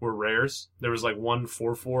were rares. There was like 1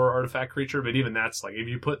 4/4 artifact creature, but even that's like, if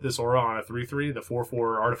you put this aura on a 3/3, the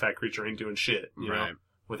 4/4 artifact creature ain't doing shit, you know,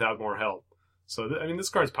 without more help. So, this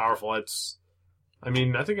card's powerful. I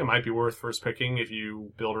think it might be worth first picking if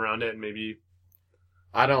you build around it and maybe...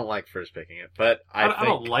 I don't like first picking it, but I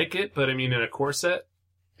don't like it, but in a core set,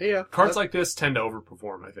 yeah, cards like this tend to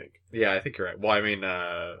overperform, I think. Yeah, I think you're right.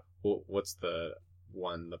 Well, what's the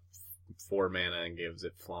one, the 4 mana and gives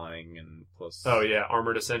it flying and plus... Oh, yeah,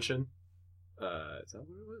 Armored Ascension. Is that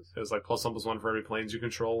what it was? It was like +1/+1 for every planes you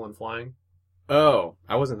control and flying. Oh,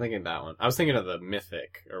 I wasn't thinking that one. I was thinking of the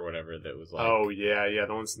Mythic or whatever that was like... Oh, yeah,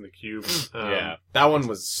 the ones in the cube. Yeah, that one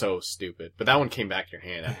was so stupid. But that one came back to your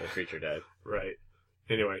hand after the creature died. Right.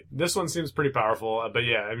 Anyway, this one seems pretty powerful. But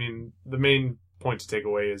yeah, the main point to take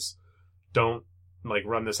away is don't like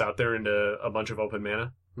run this out there into a bunch of open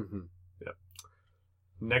mana. Mm-hmm. Yep.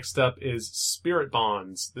 Next up is Spirit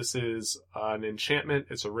Bonds. This is an enchantment.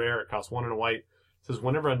 It's a rare. It costs 1 and a white. It says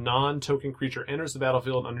whenever a non-token creature enters the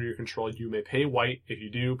battlefield under your control, you may pay white. If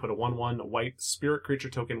you do, put a 1/1 white spirit creature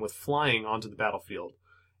token with flying onto the battlefield.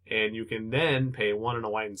 And you can then pay 1 and a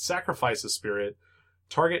white and sacrifice a spirit.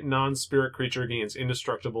 Target non-spirit creature gains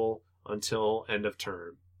indestructible until end of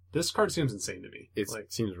turn. This card seems insane to me. It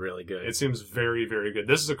seems really good. It seems very, very good.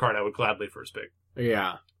 This is a card I would gladly first pick.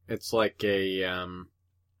 Yeah. It's like a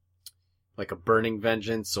Burning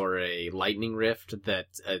Vengeance or a Lightning Rift that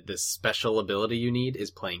the special ability you need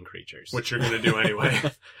is playing creatures. Which you're going to do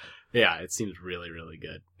anyway. Yeah, it seems really, really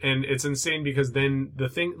good. And it's insane because then the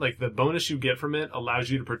thing, like the bonus you get from it allows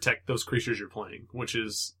you to protect those creatures you're playing, which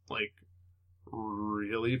is like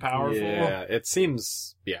really powerful. Yeah, it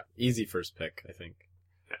seems, easy first pick, I think.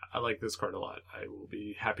 Yeah, I like this card a lot. I will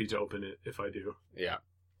be happy to open it if I do. Yeah.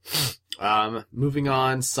 Moving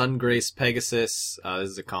on, Sungrace Pegasus. This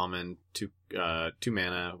is a common 2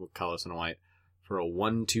 mana with colorless and a white for a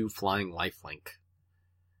 1/2 flying lifelink.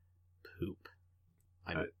 Poop.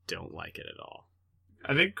 I don't like it at all.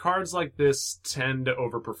 I think cards like this tend to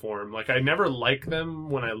overperform. Like, I never like them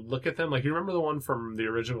when I look at them. Like, you remember the one from the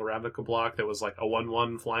original Ravnica block that was like a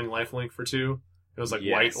 1/1 flying lifelink for 2? It was like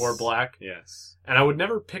white or black. Yes. And I would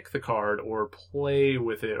never pick the card or play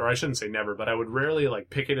with it, or I shouldn't say never, but I would rarely like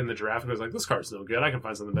pick it in the draft because like, this card's no good. I can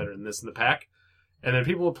find something better than this in the pack. And then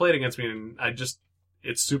people would play it against me, and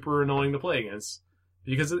it's super annoying to play against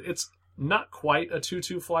because it's not quite a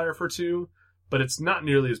 2/2 flyer for 2, but it's not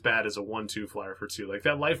nearly as bad as a 1/2 flyer for 2. Like,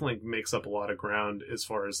 that lifelink makes up a lot of ground as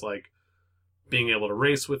far as like being able to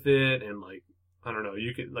race with it, and like, I don't know,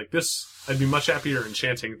 you could like this. I'd be much happier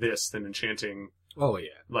enchanting this than enchanting. Oh yeah,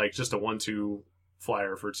 like just a 1/2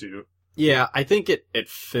 flyer for 2. Yeah, I think it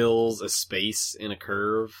fills a space in a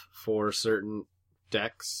curve for certain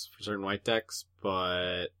decks, for certain white decks,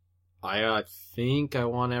 but I think I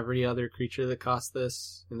want every other creature that costs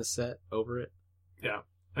this in the set over it. Yeah.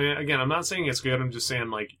 I mean, again, I'm not saying it's good. I'm just saying,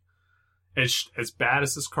 like, as bad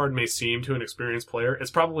as this card may seem to an experienced player, it's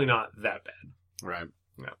probably not that bad. Right.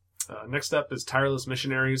 Yeah. Next up is Tireless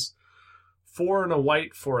Missionaries. 4 and a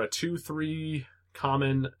white for a 2/3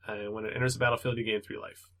 common. When it enters the battlefield, you gain 3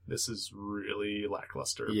 life. This is really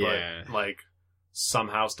lackluster, but like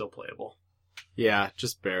somehow still playable. Yeah,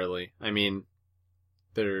 just barely. I mean,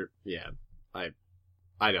 I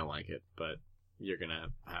don't like it, but you're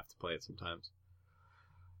gonna have to play it sometimes.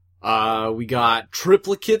 We got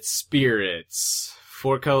Triplicate Spirits.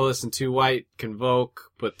 4 colorless and 2 white.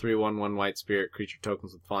 Convoke. Put 3/1/1 white spirit creature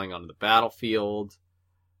tokens with flying onto the battlefield.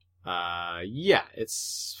 Yeah,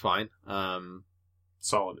 it's fine.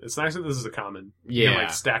 Solid. It's nice that this is a common. Yeah. You can,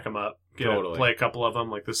 like, stack them up. Totally. Play a couple of them.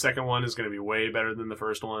 Like, the second one is going to be way better than the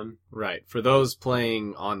first one. Right. For those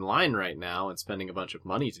playing online right now and spending a bunch of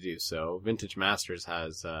money to do so, Vintage Masters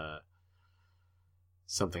has,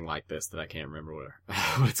 something like this that I can't remember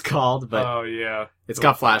what it's called, but oh yeah, it's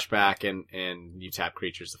got flashback and you tap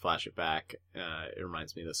creatures to flash it back. It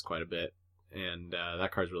reminds me of this quite a bit, and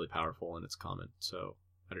that card's really powerful and it's common. So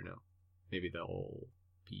I don't know, maybe they'll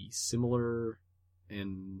be similar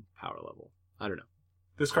in power level. I don't know.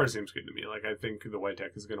 This card seems good to me. Like, I think the white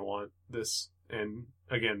deck is going to want this, and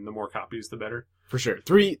again, the more copies, the better. For sure.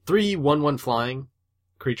 3/1/1 flying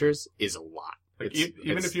creatures is a lot. Like,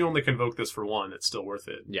 even if you only convoke this for 1, it's still worth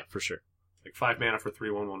it. Yeah, for sure. Like, 5 mana for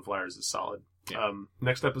 3/1/1 flyers is solid. Yeah.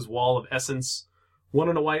 Next up is Wall of Essence. 1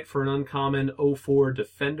 and a white for an uncommon 0/4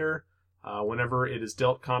 defender. Whenever it is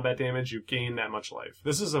dealt combat damage, you gain that much life.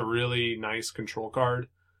 This is a really nice control card.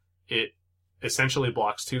 It essentially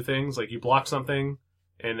blocks 2 things. Like, you block something,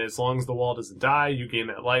 and as long as the wall doesn't die, you gain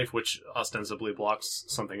that life, which ostensibly blocks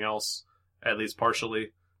something else, at least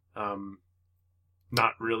partially.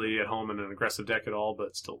 Not really at home in an aggressive deck at all,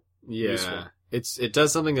 but still useful. It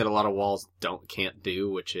does something that a lot of walls can't do,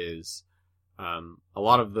 which is a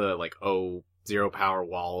lot of the like 0 power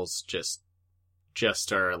walls just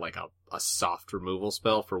are like a soft removal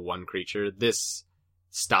spell for 1 creature. This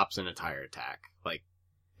stops an entire attack. Like,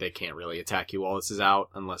 they can't really attack you while this is out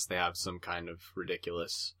unless they have some kind of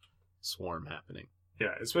ridiculous swarm happening.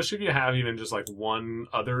 Yeah, especially if you have even just like one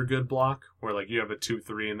other good block where like you have a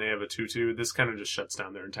 2/3 and they have a 2/2. This kind of just shuts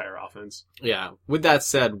down their entire offense. Yeah. With that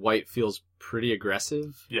said, white feels pretty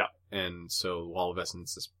aggressive. Yeah. And so Wall of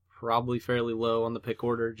Essence is probably fairly low on the pick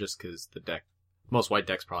order just because most white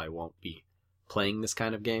decks probably won't be playing this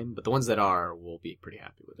kind of game, but the ones that are will be pretty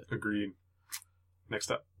happy with it. Agreed. Next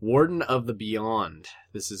up. Warden of the Beyond.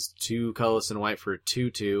 This is 2 colorless and white for a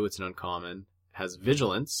 2/2. It's an uncommon. It has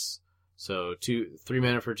Vigilance. So 3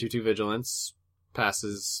 mana for 2/2 vigilance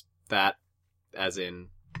passes that, as in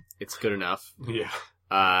it's good enough. Yeah.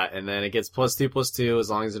 And then it gets +2/+2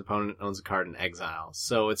 as long as an opponent owns a card in exile.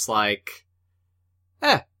 So it's like,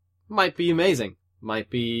 might be amazing,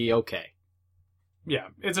 might be okay. Yeah,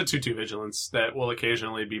 it's a 2/2 vigilance that will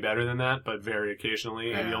occasionally be better than that, but very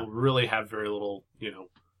occasionally, and you'll really have very little,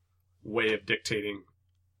 way of dictating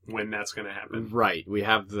when that's going to happen. Right. We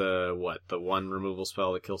have the one removal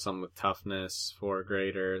spell that kills something with toughness 4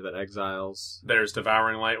 greater that exiles. There's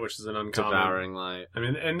Devouring Light, which is an uncommon. Devouring Light. I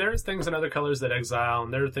mean, and there's things in other colors that exile,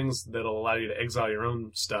 and there are things that'll allow you to exile your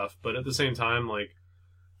own stuff, but at the same time, like,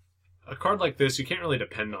 a card like this, you can't really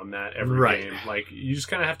depend on that every game. Like, you just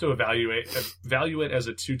kind of have to value it as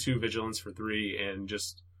a 2/2 vigilance for 3 and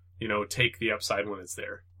just, take the upside when it's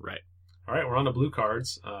there. Right. All right, we're on to blue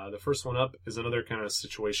cards. The first one up is another kind of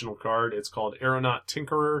situational card. It's called Aeronaut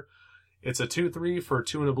Tinkerer. It's a 2/3 for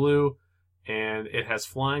 2 and a blue, and it has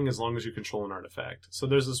flying as long as you control an artifact. So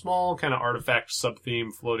there's a small kind of artifact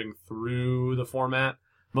sub-theme floating through the format,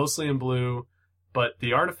 mostly in blue. But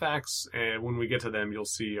the artifacts, when we get to them, you'll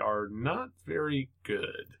see, are not very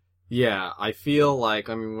good. Yeah, I feel like,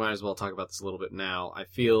 we might as well talk about this a little bit now. I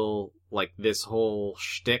feel like this whole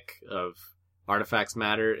shtick of artifacts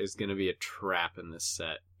matter is going to be a trap in this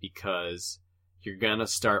set, because you're going to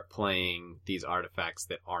start playing these artifacts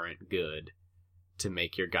that aren't good to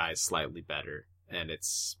make your guys slightly better, and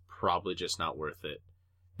it's probably just not worth it.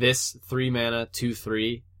 This 3 mana,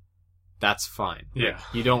 2/3... that's fine. Yeah.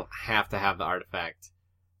 You don't have to have the artifact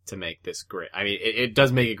to make this great. I mean, it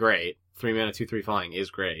does make it great. 3 mana, 2/3 flying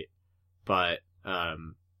is great. But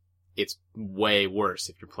it's way worse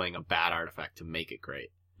if you're playing a bad artifact to make it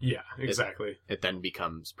great. Yeah, exactly. It then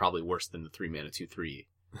becomes probably worse than the 3 mana, 2/3.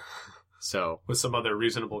 So, with some other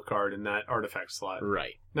reasonable card in that artifact slot.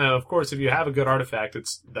 Right. Now, of course, if you have a good artifact,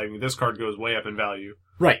 this card goes way up in value.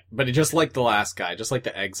 Right, but just like the last guy, just like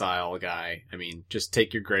the exile guy, just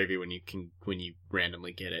take your gravy when you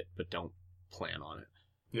randomly get it, but don't plan on it.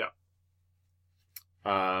 Yeah.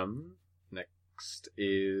 Next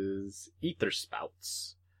is Ether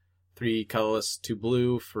Spouts. 3 colorless, 2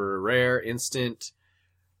 blue for a rare instant.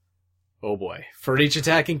 Oh boy. For each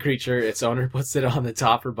attacking creature, its owner puts it on the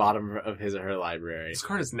top or bottom of his or her library. This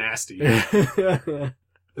card is nasty.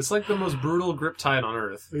 It's like the most brutal grip tide on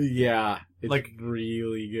Earth. Yeah. It's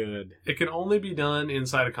really good. It can only be done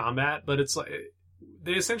inside of combat, but it's like,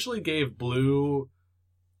 they essentially gave blue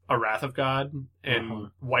a Wrath of God,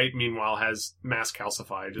 and white, meanwhile, has Mass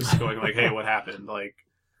Calcify, just going like, hey, what happened? Like,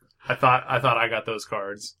 I thought I got those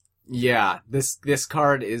cards. Yeah. This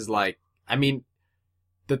card is like,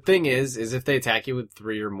 the thing is if they attack you with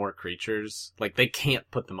 3 or more creatures, like, they can't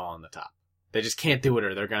put them all on the top. They just can't do it,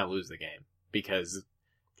 or they're gonna lose the game. Because,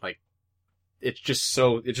 it just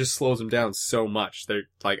slows them down so much. They're,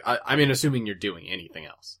 assuming you're doing anything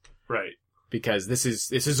else. Right. Because this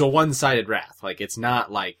is a one-sided Wrath. Like, it's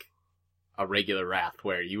not like a regular Wrath,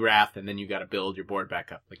 where you Wrath and then you gotta build your board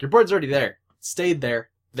back up. Like, your board's already there. It stayed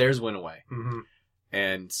there. Theirs went away. Mm-hmm.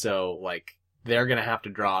 And so, they're gonna have to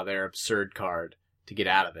draw their absurd card to get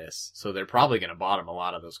out of this, so they're probably going to bottom a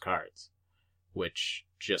lot of those cards, which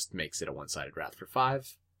just makes it a one-sided Wrath for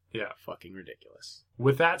 5. Yeah. Fucking ridiculous.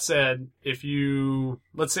 With that said,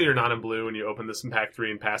 let's say you're not in blue and you open this in pack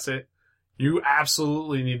 3 and pass it, you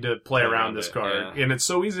absolutely need to play around this card. Yeah. And it's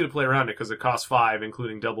so easy to play around it because it costs 5,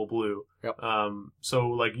 including double blue. Yep.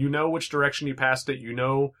 So, which direction you passed it,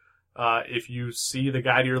 if you see the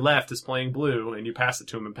guy to your left is playing blue and you pass it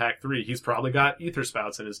to him in pack 3, he's probably got Ether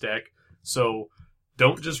Spouts in his deck. So,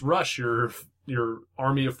 don't just rush your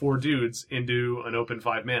army of 4 dudes into an open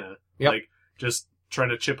 5 mana. Yep. Just try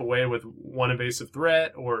to chip away with 1 evasive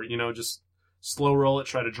threat, or, just slow roll it,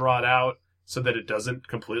 try to draw it out so that it doesn't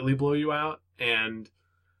completely blow you out. And,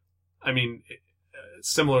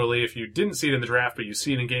 similarly, if you didn't see it in the draft, but you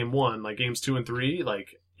see it in game 1, like games 2 and 3,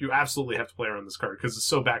 you absolutely have to play around this card, because it's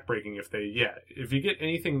so backbreaking if you get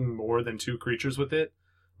anything more than 2 creatures with it,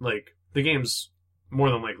 the game's more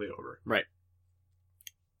than likely over. Right.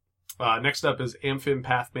 Next up is M15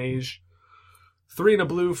 Path Mage. 3 and a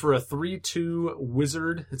blue for a 3/2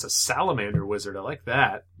 wizard. It's a salamander wizard. I like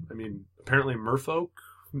that. Apparently merfolk,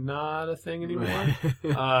 not a thing anymore.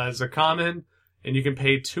 It's a common, and you can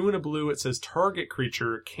pay 2 and a blue. It says target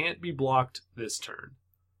creature can't be blocked this turn.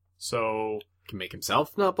 So, he can make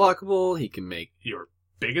himself not blockable. He can make your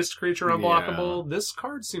biggest creature unblockable. Yeah. This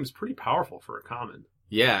card seems pretty powerful for a common.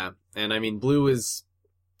 Yeah, and blue is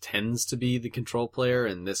tends to be the control player,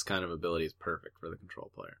 and this kind of ability is perfect for the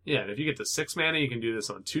control player. Yeah, and if you get to 6 mana, you can do this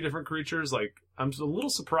on 2 different creatures. Like, I'm a little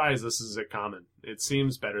surprised this is a common. It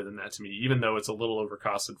seems better than that to me, even though it's a little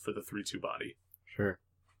overcosted for the 3/2 body. Sure.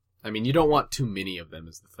 I mean, you don't want too many of them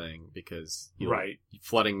is the thing, because Right.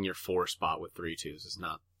 flooding your 4 spot with 3/2s is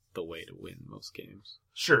not the way to win most games.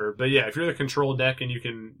 Sure, but yeah, if you're the control deck and you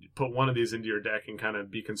can put one of these into your deck and kind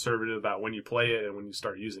of be conservative about when you play it and when you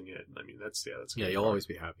start using it, I mean, that's a Yeah, good you'll card. always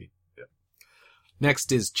be happy. Yeah.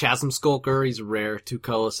 Next is Chasm Skulker. He's rare, 2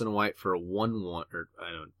 colorless and a white for a 1/1, or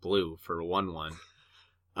blue for a 1/1.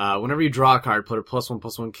 Whenever you draw a card, put a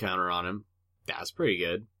 +1/+1 counter on him. That's pretty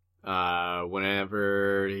good.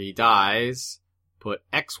 Whenever he dies, put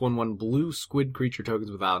X/1/1 blue squid creature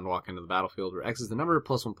tokens with Island Walk into the battlefield, where X is the number of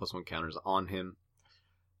 +1/+1 counters on him.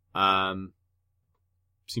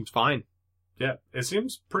 Seems fine. Yeah, it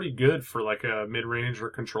seems pretty good for like a mid-range or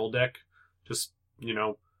control deck. Just,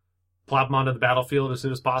 plop them onto the battlefield as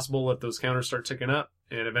soon as possible, let those counters start ticking up,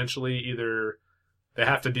 and eventually either they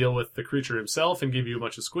have to deal with the creature himself and give you a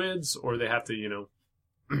bunch of squids, or they have to,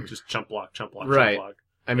 just chump block, Right. chump block.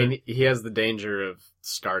 I mean, he has the danger of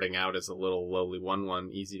starting out as a little lowly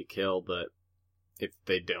 1/1, easy to kill, but if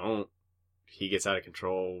they don't, he gets out of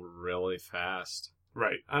control really fast.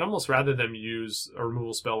 Right. I'd almost rather them use a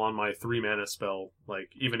removal spell on my 3 mana spell,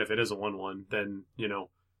 like, even if it is a 1/1, then,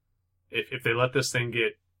 if they let this thing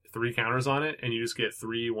get 3 counters on it and you just get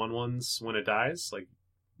 3 1/1s when it dies, like,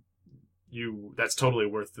 that's totally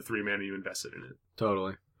worth the 3 mana you invested in it.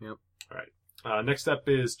 Totally. Yep. All right. Next up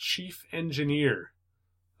is Chief Engineer.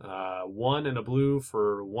 1 and a blue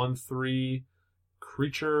for 1/3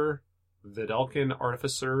 creature, Vidalcan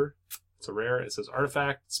Artificer. It's a rare. It says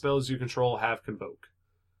artifact spells you control have convoke.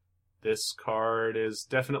 This card is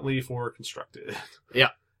definitely for constructed.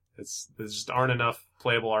 Yeah. There just aren't enough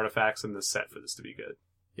playable artifacts in this set for this to be good.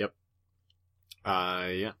 Yep.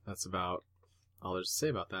 Yeah, that's about all there's to say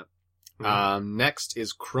about that. Mm-hmm. Next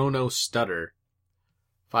is Chrono Stutter.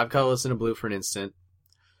 5 colorless and a blue for an instant.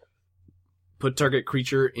 Put target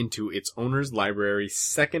creature into its owner's library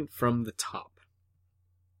second from the top.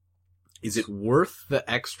 Is it worth the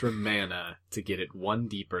extra mana to get it 1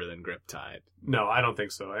 deeper than Griptide? No, I don't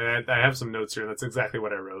think so. I have some notes here, and that's exactly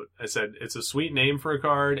what I wrote. I said, it's a sweet name for a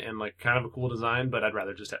card, and like kind of a cool design, but I'd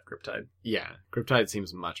rather just have Griptide. Yeah, Griptide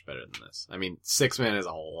seems much better than this. I mean, 6 mana is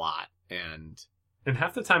a lot, and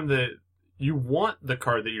half the time you want the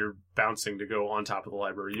card that you're bouncing to go on top of the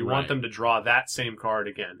library. You want Right. them to draw that same card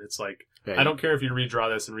again. It's like, yeah, I don't care if you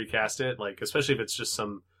redraw this and recast it, like, especially if it's just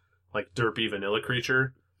some like derpy vanilla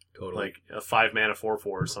creature. totally. Like a 5 mana 4/4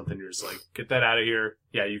 or something. You're just like, get that out of here.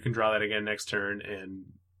 Yeah, you can draw that again next turn. And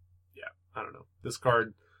yeah, I don't know. This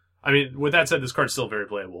card, I mean, with that said, this card's still very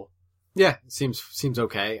playable. Yeah, seems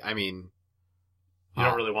okay. I mean, You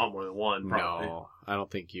don't really want more than one, probably. no, I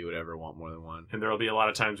don't think you would ever want more than one. And there'll be a lot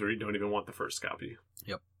of times where you don't even want the first copy.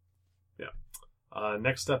 Yep. Yeah.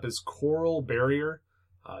 Next up is Coral Barrier.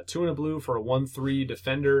 2 and a blue for a 1/3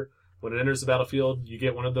 defender. When it enters the battlefield, you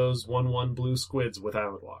get one of those 1/1 blue squids with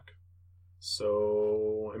Island Walk.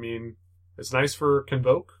 So, I mean, it's nice for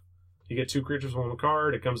Convoke. You get 2 creatures from one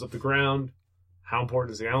card. It comes up the ground. How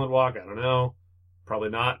important is the Island Walk? I don't know. Probably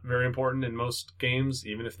not very important in most games,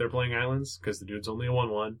 even if they're playing islands, because the dude's only a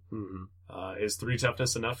 1/1. Mm-hmm. Is 3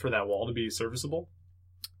 toughness enough for that wall to be serviceable?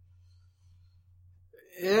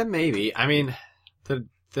 Yeah, maybe. I mean, the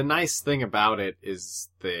nice thing about it is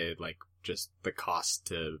just the cost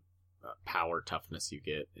to power toughness you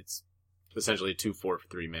get. It's essentially 2/4 for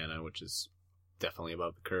 3 mana, which is definitely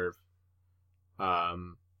above the curve. I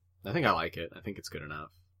think I like it. I think it's good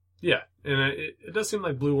enough. Yeah, and it does seem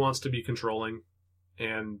like Blue wants to be controlling,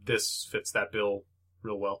 and this fits that bill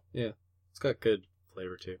real well. Yeah, it's got good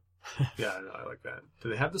flavor too. Yeah, I like that. Do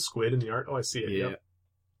they have the squid in the art? Oh, I see it. Yeah. Yep.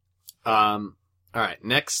 All right.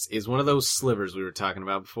 Next is one of those slivers we were talking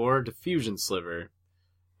about before. Diffusion Sliver.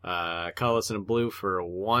 Colorless and a blue for a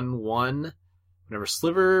 1/1. Whenever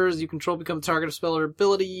slivers you control become the target of spell or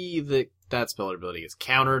ability, that spell or ability is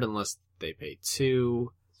countered unless they pay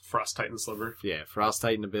 2. Frost Titan Sliver. Yeah, Frost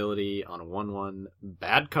Titan ability on a 1/1.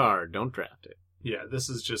 Bad card. Don't draft it. Yeah, this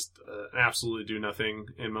is just absolutely do nothing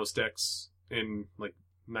in most decks, in like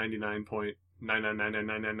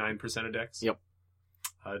 99.9999999% of decks. Yep.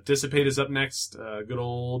 Dissipate is up next. Good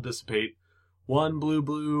old Dissipate. 1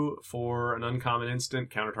 blue for an uncommon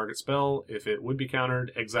instant, counter target spell. If it would be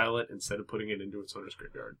countered, exile it instead of putting it into its owner's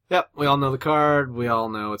graveyard. Yep, we all know the card. We all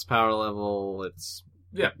know its power level. It's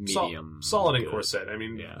Yeah, medium. solid in good. core set. I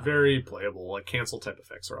mean, Yeah. very playable. Like cancel type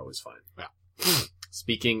effects are always fine.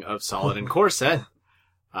 Speaking of solid and core set,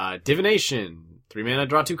 Divination. 3 mana,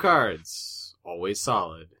 draw 2 cards. always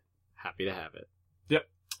solid. Happy to have it. Yep.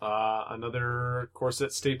 Another core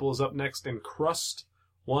set staple is up next. Encrust.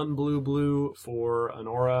 1 blue for an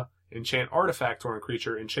aura. Enchant artifact or a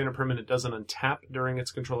creature. Enchant a permanent doesn't untap during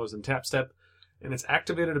its controller's untap step. And its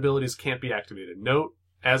activated abilities can't be activated. Note,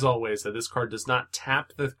 as always, that this card does not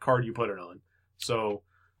tap the card you put it on. So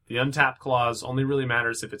the untap clause only really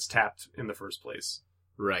matters if it's tapped in the first place.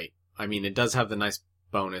 Right. I mean, it does have the nice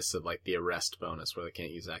bonus of, like, the arrest bonus where they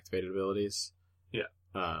can't use activated abilities. Yeah.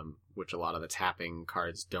 Which a lot of the tapping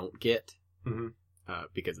cards don't get. Mm-hmm.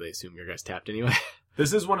 Because they assume your guy's tapped anyway.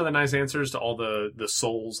 This is one of the nice answers to all the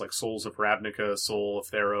souls, like Souls of Ravnica, Soul of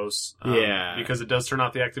Theros. Yeah. Because it does turn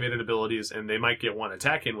off the activated abilities, and they might get one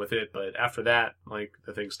attack in with it, but after that, like,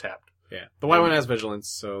 the thing's tapped. Yeah. The white one has vigilance,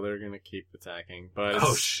 so they're going to keep attacking. But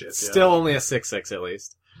it's still only a 6/6 at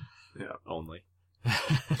least. Yeah. Only.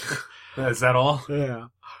 Is that all? Yeah.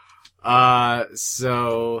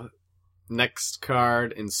 So next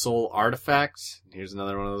card in Soul Artifact. Here's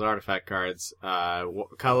another one of those artifact cards.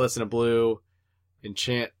 Colorless and a blue.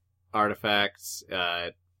 Enchant artifacts.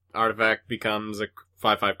 Artifact becomes a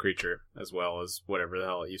 5/5 creature, as well as whatever the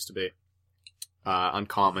hell it used to be.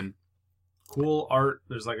 Uncommon. Cool art.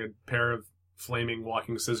 There's like a pair of flaming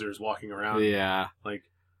walking scissors walking around. Yeah. Like,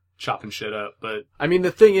 chopping shit up, but... I mean,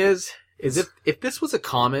 the thing is if this was a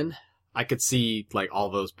common, I could see, like, all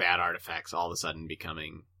those bad artifacts all of a sudden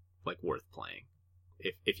becoming, like, worth playing.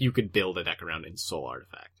 If you could build a deck around in Soul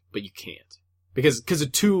Artifact. But you can't. Because a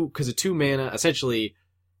 2 mana, essentially,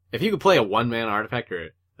 if you could play a 1-mana artifact or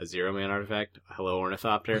a 0-mana artifact, hello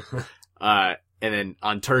Ornithopter, and then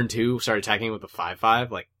on turn 2 start attacking with a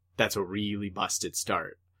 5/5, like, that's a really busted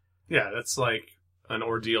start. Yeah, that's like an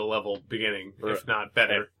ordeal level beginning, if not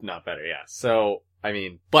better. Not better, yeah. So, I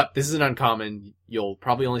mean, but this is an uncommon. You'll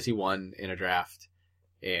probably only see one in a draft,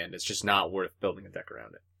 and it's just not worth building a deck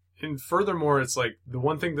around it. And furthermore, it's like, the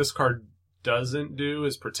one thing this card doesn't do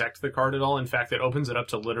is protect the card at all. In fact, it opens it up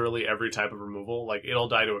to literally every type of removal. Like, it'll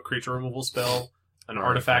die to a creature removal spell, an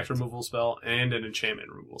artifact removal spell, and an enchantment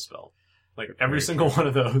removal spell. Like, every single one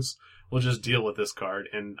of those will just deal with this card,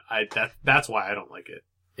 and that's why I don't like it.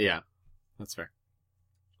 Yeah, that's fair.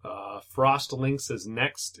 Frost Lynx is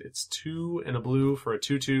next. It's 2 and a blue for a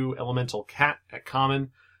 2/2 elemental cat at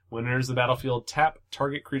common. When it enters the battlefield, tap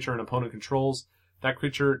target creature an opponent controls. That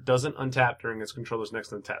creature doesn't untap during its controller's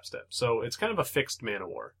next untap step. So it's kind of a fixed mana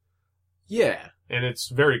war. Yeah. And it's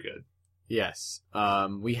very good. Yes.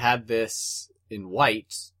 We had this in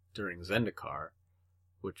white during Zendikar,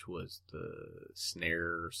 which was the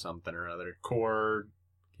snare something or other. Core.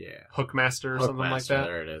 Yeah. Hookmaster or something like that.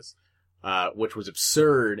 There it is. Which was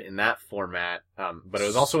absurd in that format, but it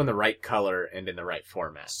was also in the right color and in the right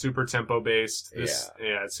format. Super tempo based.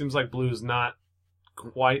 Yeah, it seems like blue's not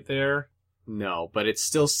quite there. No, but it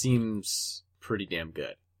still seems pretty damn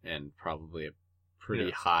good, and probably a pretty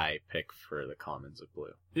high pick for the commons of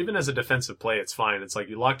blue. Even as a defensive play, it's fine. It's like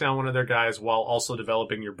you lock down one of their guys while also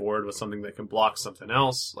developing your board with something that can block something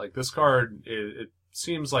else. Like, this card, it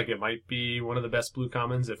seems like it might be one of the best blue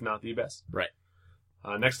commons, if not the best. Right.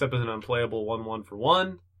 Next up is an unplayable 1/1 for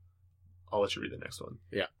 1. I'll let you read the next one.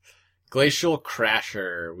 Yeah. Glacial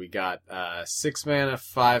Crasher. We got 6 mana,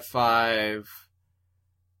 5/5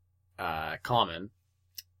 common,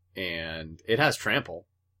 and it has trample.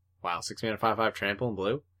 Wow, 6 mana, 5/5 trample in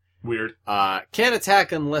blue. Weird. Can't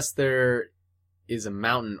attack unless there is a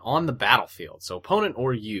mountain on the battlefield. So opponent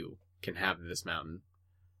or you can have this mountain.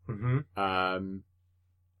 Mm-hmm.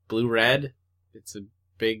 Blue-red. It's a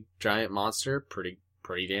big giant monster. Pretty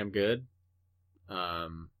damn good. Yeah,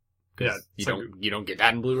 you don't get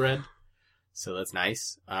that in blue-red, so that's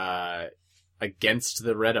nice. Against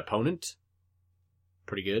the red opponent,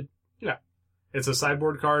 pretty good. Yeah. It's a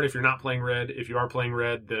sideboard card if you're not playing red. If you are playing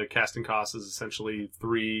red, the casting cost is essentially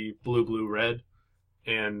 3 blue, red.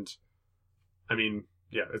 And, I mean,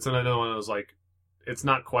 yeah, it's another one of those, like, it's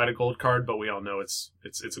not quite a gold card, but we all know it's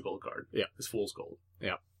a gold card. Yeah. It's fool's gold.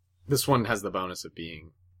 Yeah. This one has the bonus of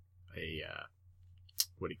being a,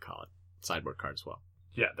 what do you call it? Sideboard card as well.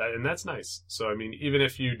 Yeah, that's nice. So, I mean, even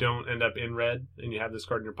if you don't end up in red and you have this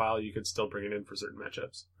card in your pile, you could still bring it in for certain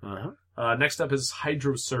matchups. Uh-huh. Next up is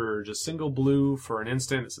Hydro Surge, a single blue for an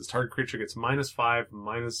instant. It says target creature gets -5,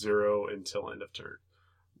 -0 until end of turn.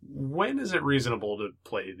 When is it reasonable to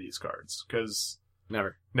play these cards? Because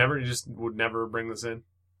Never. You just would never bring this in?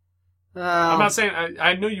 I'm not saying,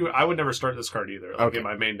 I know you, I would never start this card either, like in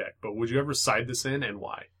my main deck, but would you ever side this in, and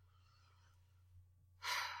why?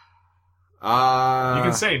 You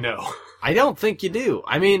can say no. I don't think you do.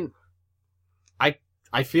 I mean,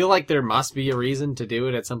 I feel like there must be a reason to do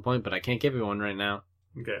it at some point, but I can't give you one right now.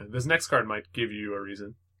 Okay, this next card might give you a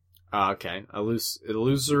reason. Okay.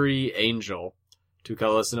 Illusory Angel. 2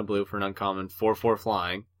 colorless and a blue for an uncommon. 4/4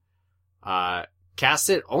 flying. Cast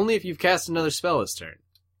it only if you've cast another spell this turn.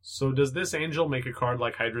 So does this Angel make a card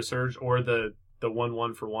like Hydra Surge or the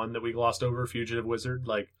 1/1 for 1 that we glossed over, Fugitive Wizard?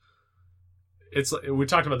 Like, we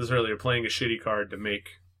talked about this earlier, playing a shitty card to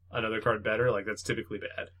make another card better, like, that's typically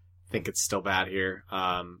bad. I think it's still bad here.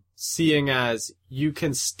 Seeing as you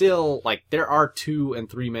can still, like, there are 2 and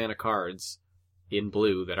 3 mana cards in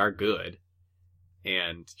blue that are good,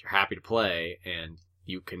 and you're happy to play, and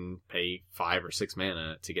you can pay 5 or 6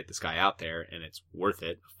 mana to get this guy out there, and it's worth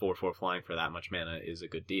it. 4/4 flying for that much mana is a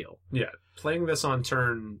good deal. Yeah, playing this on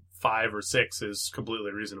turn 5 or 6 is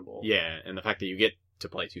completely reasonable. Yeah, and the fact that you get to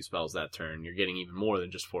play 2 spells that turn, you're getting even more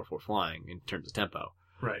than just 4/4 flying in terms of tempo.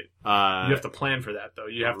 Right. You have to plan for that, though.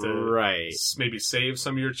 You have to maybe save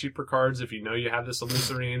some of your cheaper cards if you know you have this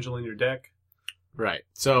Illusory Angel in your deck. Right.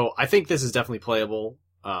 So I think this is definitely playable.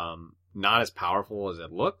 Not as powerful as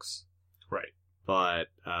it looks. Right. But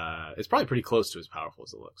it's probably pretty close to as powerful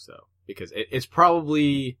as it looks, though. Because it's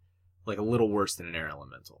probably like a little worse than an Air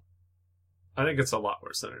Elemental. I think it's a lot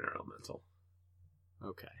worse than an Air Elemental.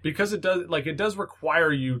 Okay. Because it does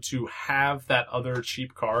require you to have that other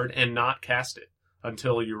cheap card and not cast it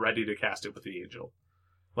until you're ready to cast it with the Angel.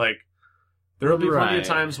 Like, there'll be plenty of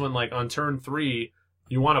times when, like, on turn 3,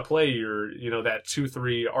 you want to play your, that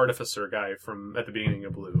 2/3 Artificer guy from at the beginning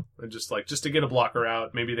of blue. And just to get a blocker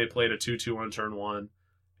out. Maybe they played a 2/2 on turn 1.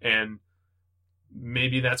 And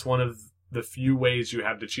maybe that's one of the few ways you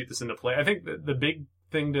have to cheat this into play. I think the big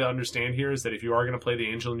thing to understand here is that if you are going to play the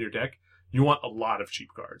Angel in your deck, you want a lot of cheap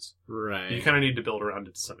cards. Right. You kind of need to build around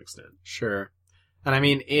it to some extent. Sure. And I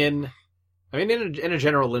mean, in a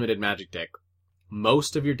general limited Magic deck,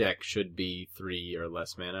 most of your deck should be 3 or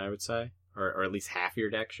less mana, I would say. Or at least half your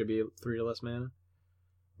deck should be 3 or less mana.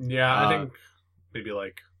 Yeah, I think maybe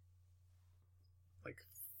like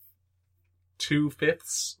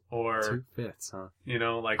 2/5 or 2/5, huh?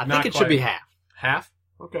 I think it should be half. Half?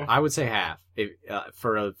 Okay. I would say half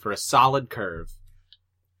for a solid curve.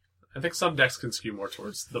 I think some decks can skew more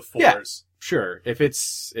towards the 4s. Yeah, sure. If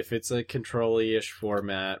it's a control-y-ish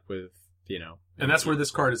format with, And that's where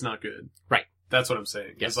this card is not good. Right. That's what I'm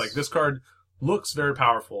saying. Yes. It's like, this card looks very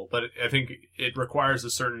powerful, but I think it requires a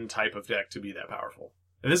certain type of deck to be that powerful.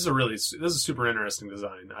 And this is a super interesting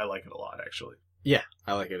design. I like it a lot, actually. Yeah,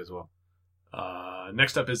 I like it as well.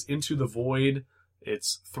 Next up is Into the Void.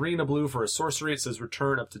 It's 3 and a blue for a sorcery. It says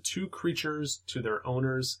return up to 2 creatures to their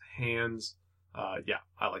owner's hands. Yeah,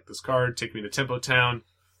 I like this card. Take me to Tempo Town.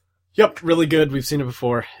 Yep, really good. We've seen it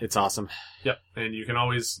before. It's awesome. Yep, and you can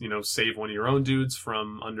always, save one of your own dudes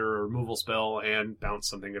from under a removal spell and bounce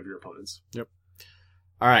something of your opponent's. Yep.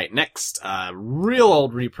 All right, next, real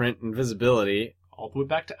old reprint, Invisibility. All the way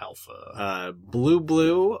back to Alpha.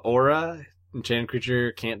 Blue, aura, enchanted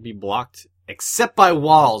creature can't be blocked except by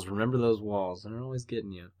walls. Remember those walls. They're always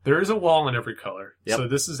getting you. There is a wall in every color. Yep. So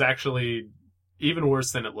this is actually even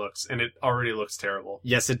worse than it looks, and it already looks terrible.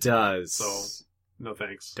 Yes, it does. So, no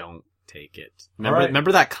thanks. Don't take it.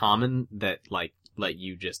 Remember that common that, let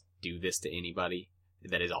you just do this to anybody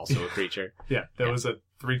that is also a creature? Yeah, that was a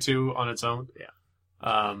 3/2 on its own.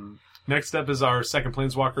 Yeah. Next up is our second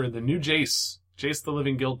Planeswalker, the new Jace. Jace the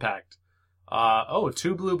Living Guild Pact.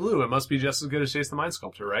 2 blue. It must be just as good as Jace the Mind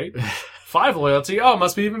Sculptor, right? 5 loyalty. Oh, it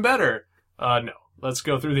must be even better. No. Let's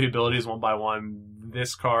go through the abilities one by one.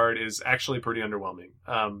 This card is actually pretty underwhelming.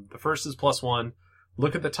 The first is +1.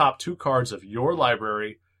 Look at the top 2 cards of your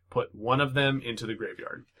library. Put one of them into the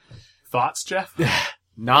graveyard. Thoughts, Jeff?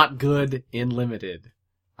 Not good in limited.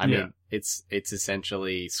 I mean, it's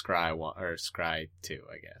essentially Scry 1 or Scry 2,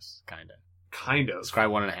 I guess. Kind of. Scry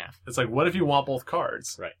 1.5. It's like, what if you want both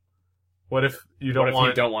cards? Right. What if you don't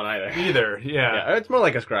want either? Either, yeah. It's more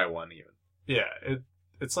like a Scry 1 even. Yeah,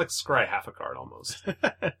 it's like Scry half a card almost.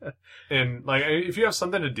 And like, if you have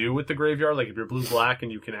something to do with the graveyard, like if you're blue-black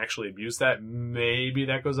and you can actually abuse that, maybe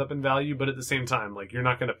that goes up in value, but at the same time, like, you're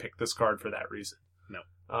not going to pick this card for that reason.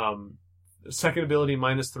 No. Second ability,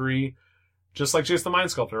 -3. Just like Jace the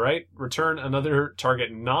Mind Sculptor, right? Return another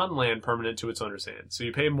target non-land permanent to its owner's hand. So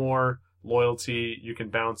you pay more loyalty, you can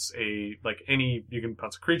bounce you can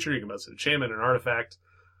bounce a creature, you can bounce an enchantment, an artifact.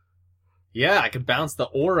 Yeah, I could bounce the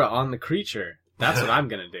aura on the creature. That's what I'm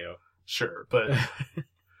going to do. Sure, but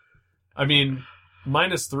I mean,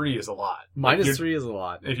 -3 is a lot. -3 is a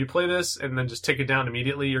lot. If you play this and then just take it down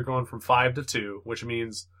immediately, you're going from 5 to 2, which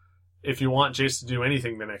means if you want Jace to do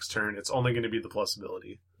anything the next turn, it's only going to be the plus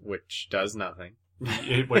ability. Which does nothing.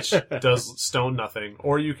 Which does stone nothing.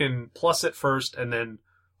 Or you can plus it first and then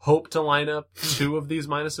hope to line up 2 of these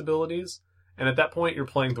minus abilities, And at that point, you're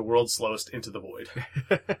playing the world's slowest Into the Void.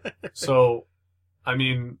 So, I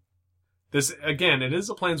mean, this, again, it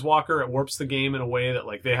is a Planeswalker. It warps the game in a way that,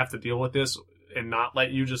 like, they have to deal with this and not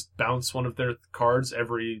let you just bounce one of their cards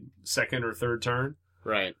every second or third turn.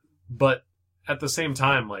 Right. But at the same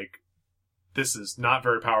time, like, this is not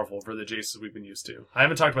very powerful for the Jaces we've been used to. I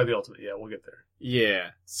haven't talked about the ultimate yet. We'll get there.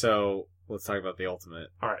 Yeah. So let's talk about the ultimate.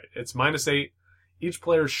 All right. It's -8. Each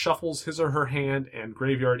player shuffles his or her hand and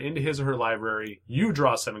graveyard into his or her library. You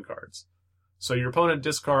draw 7 cards. So your opponent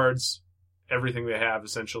discards everything they have,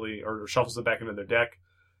 essentially, or shuffles it back into their deck,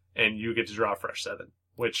 and you get to draw a fresh 7,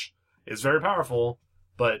 which is very powerful,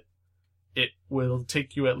 but it will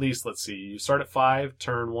take you at least, let's see, you start at 5,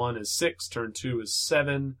 turn 1 is 6, turn 2 is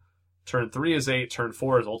 7, turn 3 is 8, turn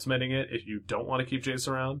 4 is ultimating it if you don't want to keep Jace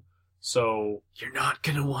around. So you're not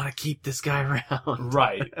going to want to keep this guy around.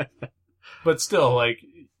 Right. But still, like,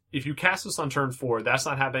 if you cast this on turn 4, that's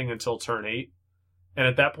not happening until turn 8. And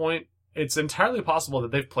at that point, it's entirely possible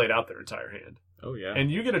that they've played out their entire hand. Oh, yeah.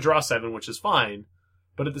 And you get to draw 7, which is fine.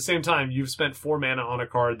 But at the same time, you've spent 4 mana on a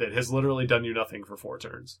card that has literally done you nothing for 4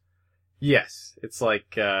 turns. Yes. It's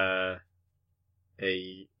like, it's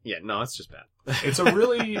just bad. It's a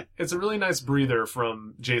really nice breather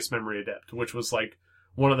from Jace Memory Adept, which was like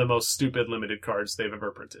one of the most stupid limited cards they've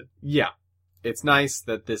ever printed. Yeah. It's nice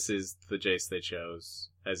that this is the Jace they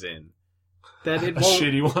chose, as in that it a won't,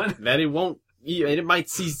 shitty one. That it won't, it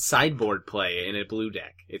might see sideboard play in a blue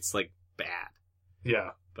deck. It's like bad.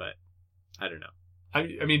 Yeah. But I don't know.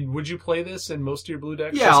 I mean, would you play this in most of your blue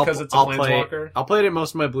decks? Yeah, just because it's a Planeswalker? I'll play it in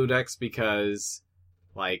most of my blue decks because,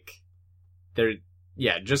 like,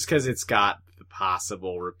 just because it's got the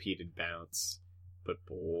possible repeated bounce. But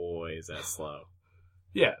boy, is that slow.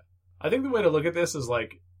 Yeah. I think the way to look at this is,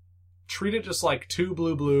 like, treat it just like 2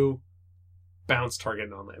 blue, bounce target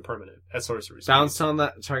non-land permanent at sorcery speed. Bounce on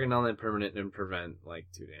that target non-land permanent and prevent, like,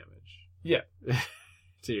 2 damage. Yeah.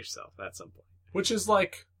 To yourself at some point. Which is,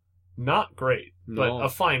 like, not great, but No. a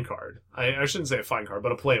fine card. I shouldn't say a fine card,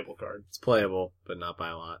 but a playable card. It's playable, but not by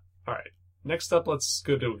a lot. Alright. Next up, let's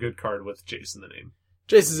go to a good card with Jace in the name.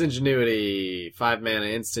 Jace's Ingenuity. 5 mana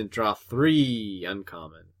instant, draw 3.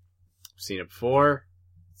 Uncommon. Seen it before.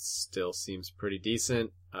 Still seems pretty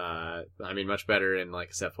decent. Much better in like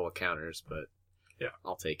a set full of counters, but yeah,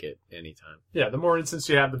 I'll take it anytime. Yeah, the more instants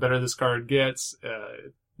you have, the better this card gets.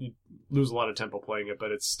 You lose a lot of tempo playing it,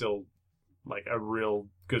 but it's still like a real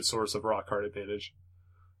good source of raw card advantage.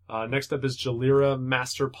 Next up is Jalira,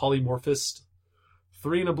 Master Polymorphist.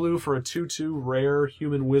 3 and a blue for a 2/2 rare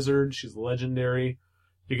human wizard. She's legendary.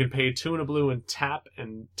 You can pay 2 and a blue and tap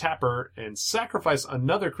her and sacrifice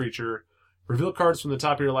another creature. Reveal cards from the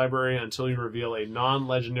top of your library until you reveal a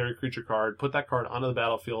non-legendary creature card. Put that card onto the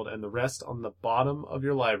battlefield and the rest on the bottom of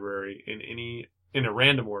your library in a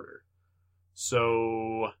random order.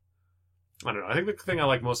 So, I don't know. I think the thing I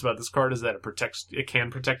like most about this card is that it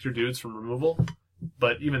can protect your dudes from removal,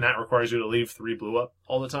 but even that requires you to leave 3 blue up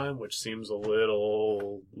all the time, which seems a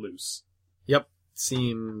little loose. Yep.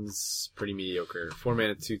 Seems pretty mediocre. 4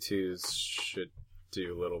 mana 2/2s should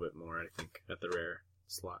do a little bit more, I think, at the rare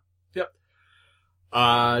slot. Yep.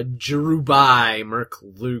 Jerubai,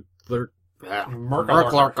 Marklar.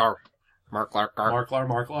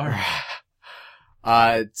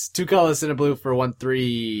 It's 2 colors and a blue for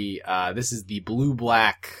 1/3. This is the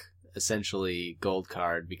blue-black, essentially, gold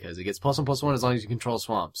card, because it gets +1/+1 as long as you control a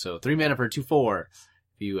swamp. So 3 mana for 2/4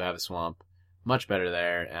 if you have a swamp. Much better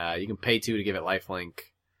there. You can pay 2 to give it lifelink.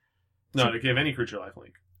 No, to give any creature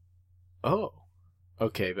lifelink. Oh.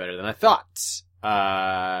 Okay, better than I thought.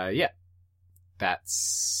 Yeah.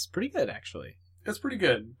 That's pretty good, actually. It's pretty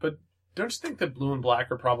good, but don't you think that blue and black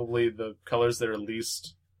are probably the colors that are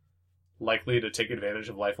least likely to take advantage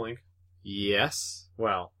of lifelink? Yes.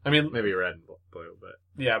 Well, I mean, maybe red and blue, but...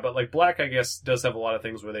 Yeah, but like black, I guess, does have a lot of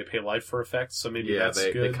things where they pay life for effects, so maybe that's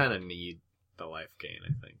good. They kind of need the life gain,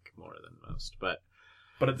 I think, more than most. But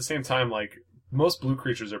at the same time, like, most blue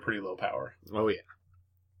creatures are pretty low power. Oh, yeah.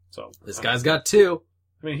 So this guy's got 2.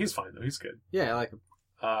 I mean, he's fine, though. He's good. Yeah, I like him.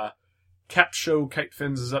 Capsho Kite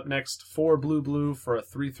Fins is up next. 4 blue for a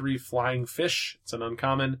 3/3 flying fish. It's an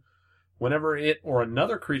uncommon. Whenever it or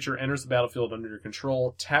another creature enters the battlefield under your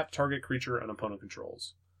control, tap target creature an opponent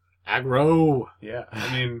controls. Aggro! Yeah,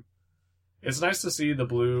 I mean, it's nice to see the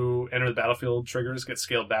blue enter the battlefield triggers get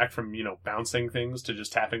scaled back from, bouncing things to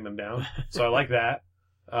just tapping them down. So I like that.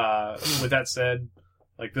 With that said,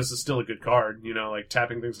 like, this is still a good card. Like,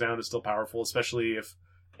 tapping things down is still powerful, especially if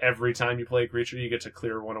every time you play a creature, you get to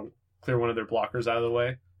clear one of their blockers out of the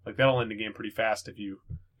way. Like, that'll end the game pretty fast if you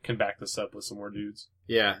can back this up with some more dudes.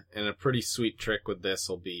 Yeah, and a pretty sweet trick with this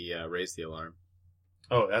will be raise the alarm.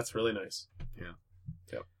 Oh, that's really nice.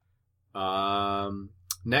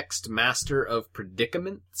 Next, Master of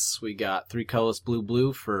Predicaments. We got 3 colorless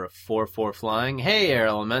blue for a 4/4 flying. Hey, Air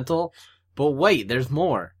Elemental. But wait, there's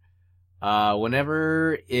more.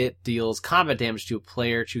 Whenever it deals combat damage to a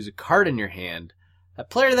player, choose a card in your hand.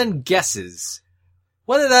 That player then guesses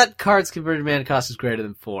whether that card's converted mana cost is greater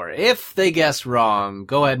than 4. If they guess wrong,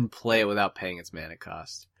 go ahead and play it without paying its mana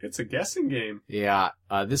cost. It's a guessing game. Yeah,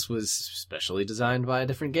 this was specially designed by a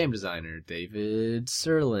different game designer, David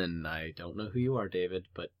Serlin. I don't know who you are, David,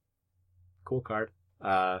 but cool card.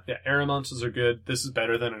 Yeah, air elementals are good. This is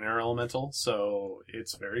better than an air elemental, so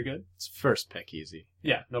it's very good. It's first pick easy.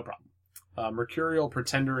 Yeah, no problem. Mercurial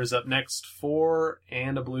Pretender is up next. 4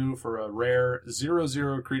 and a blue for a rare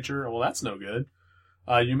 0/0 creature. Well, that's no good.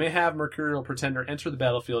 You may have Mercurial Pretender enter the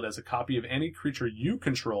battlefield as a copy of any creature you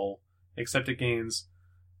control, except it gains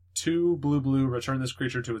 2 blue. Return this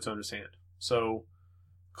creature to its owner's hand. So,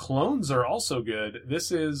 clones are also good.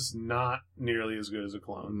 This is not nearly as good as a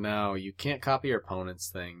clone. No, you can't copy your opponent's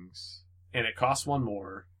things. And it costs 1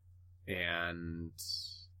 more. And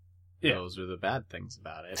yeah. Those are the bad things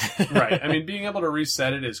about it. Right. I mean, being able to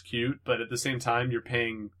reset it is cute, but at the same time, you're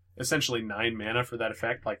paying essentially 9 mana for that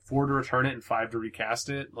effect, like 4 to return it and 5 to recast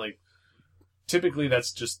it. Like, typically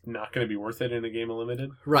that's just not going to be worth it in a game of limited.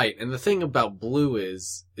 Right, and the thing about blue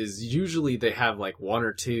is usually they have like 1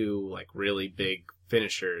 or 2 like really big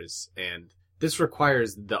finishers, and this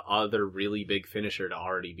requires the other really big finisher to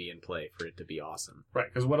already be in play for it to be awesome. Right,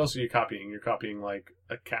 because what else are you copying? You're copying like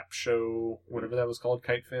a cap show, whatever that was called,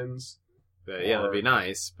 kite fins. Yeah, that'd be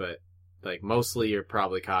nice, but like mostly you're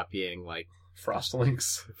probably copying like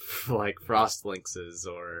Frostlinks. like Frostlinkses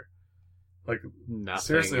or like nothing.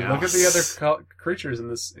 Seriously, else. look at the other creatures in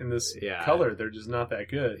this color. They're just not that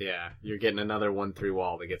good. Yeah, you're getting another 1/3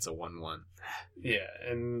 wall that gets a 1/1. Yeah,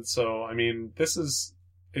 and so I mean, this is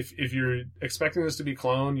if you're expecting this to be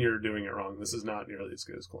clone, you're doing it wrong. This is not nearly as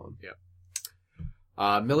good as clone.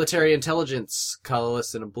 Yep. Military Intelligence,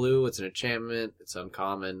 colorless and a blue. It's an enchantment. It's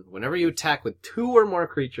uncommon. Whenever you attack with 2 or more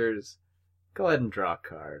creatures, go ahead and draw a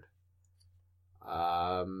card.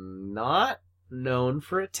 Not known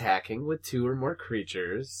for attacking with 2 or more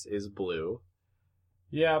creatures is blue.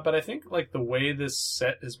 Yeah, but I think like the way this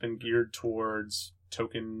set has been geared towards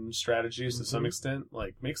token strategies to some extent,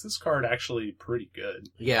 like makes this card actually pretty good.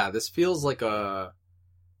 Yeah, this feels like a...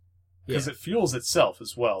 Because it fuels itself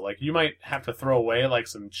as well. Like, you might have to throw away like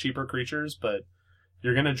some cheaper creatures, but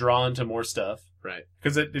you're going to draw into more stuff. Right.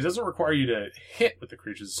 Because it doesn't require you to hit with the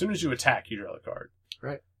creatures. As soon as you attack, you draw the card.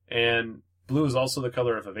 Right. And blue is also the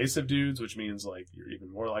color of evasive dudes, which means like you're even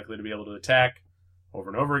more likely to be able to attack over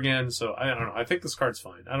and over again. So I don't know. I think this card's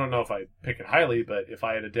fine. I don't know if I pick it highly, but if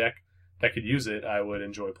I had a deck that could use it, I would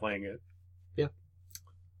enjoy playing it. Yeah.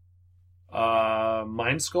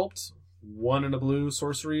 Mind Sculpt, 1 and a blue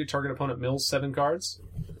sorcery. Target opponent mills 7 cards.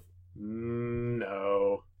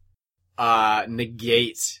 No.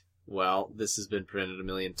 Negate. Well, this has been prevented a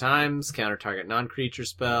million times. Counter target non-creature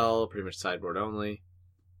spell. Pretty much sideboard only.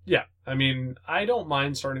 Yeah. I mean, I don't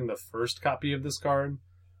mind starting the first copy of this card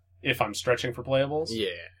if I'm stretching for playables.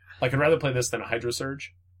 Yeah. Like, I'd rather play this than a Hydro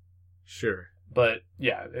Surge. Sure. But,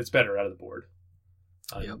 yeah, it's better out of the board.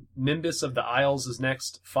 Yep. Nimbus of the Isles is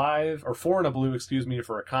next. 4 and a blue,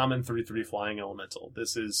 for a common 3/3 flying elemental.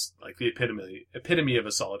 This is like the epitome of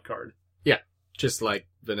a solid card. Yeah. Just like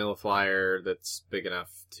Vanilla Flyer that's big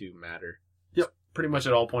enough to matter. Yep. Pretty much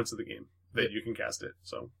at all points of the game that you can cast it.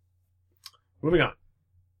 So, moving on.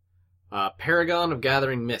 Paragon of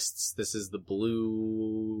Gathering Mists. This is the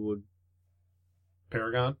blue...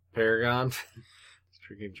 Paragon?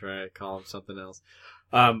 Freaking try to call him something else.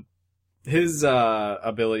 His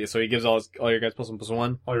ability, so he gives all your guys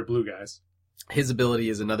 +1/+1. All your blue guys. His ability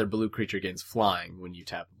is another blue creature gains flying when you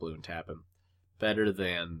tap a blue and tap him. Better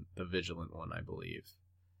than the Vigilant one, I believe.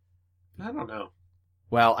 I don't know.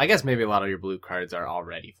 Well, I guess maybe a lot of your blue cards are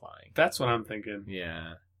already flying. That's what I'm thinking.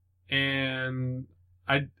 Yeah. And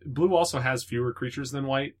blue also has fewer creatures than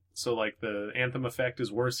white, so like the Anthem effect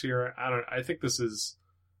is worse here. I think this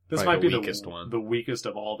Probably might be the weakest one. The weakest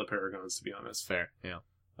of all the Paragons, to be honest. Fair, yeah.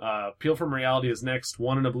 Peel from Reality is next.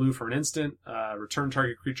 1 and a blue for an instant. Return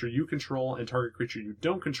target creature you control and target creature you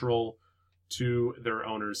don't control to their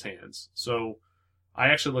owner's hands. So, I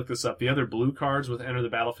actually looked this up. The other blue cards with Enter the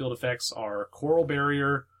Battlefield effects are Coral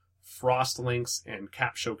Barrier, Frost Links, and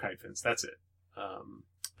Cap Show Kite Fins. That's it.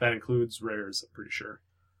 That includes rares, I'm pretty sure.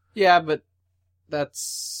 Yeah, but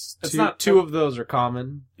that's... Two of those are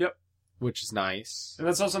common. Yep. Which is nice. And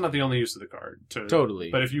that's also not the only use of the card. Totally.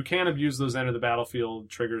 But if you can abuse those Enter the Battlefield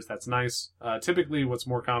triggers, that's nice. Typically, what's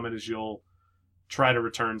more common is you'll try to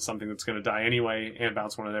return something that's going to die anyway and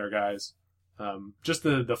bounce one of their guys. Just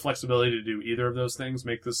the flexibility to do either of those things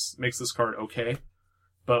makes this card okay.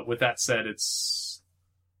 But with that said, it's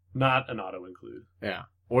not an auto include. Yeah.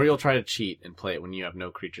 Or you'll try to cheat and play it when you have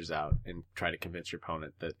no creatures out and try to convince your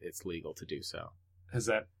opponent that it's legal to do so. Has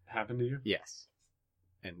that happened to you? Yes.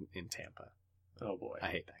 And in Tampa. Oh boy. I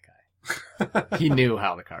hate that guy. He knew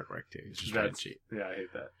how the card worked too. He was just trying to cheat. Yeah, I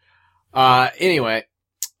hate that. Anyway,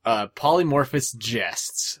 Polymorphous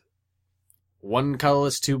Jests. 1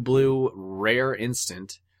 colorless, 2 blue, rare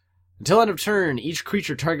instant. Until end of turn, each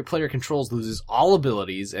creature target player controls loses all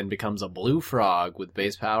abilities and becomes a blue frog with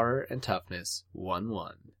base power and toughness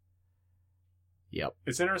 1/1. Yep.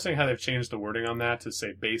 It's interesting how they've changed the wording on that to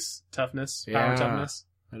say base toughness, power Yeah. toughness.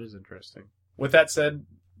 That is interesting. With that said,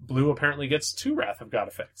 blue apparently gets 2 Wrath of God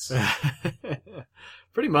effects.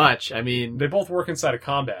 Pretty much. I mean, They both work inside of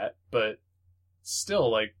combat, but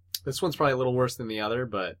still, like, this one's probably a little worse than the other,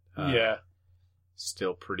 but yeah.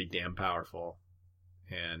 still pretty damn powerful.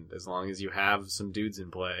 And as long as you have some dudes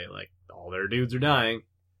in play, like, all their dudes are dying.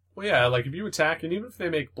 Well, yeah, like, if you attack, and even if they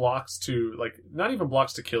make blocks to, like, not even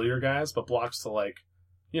blocks to kill your guys, but blocks to, like,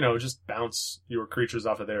 you know, just bounce your creatures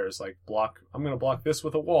off of theirs. Like, I'm going to block this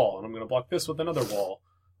with a wall, and I'm going to block this with another wall.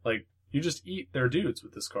 Like, you just eat their dudes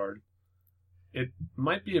with this card. It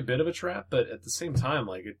might be a bit of a trap, but at the same time,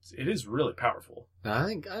 like, it is really powerful. I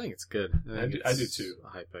think it's good. I do too. A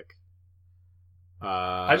high pick.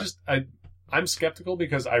 I'm skeptical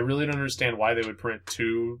because I really don't understand why they would print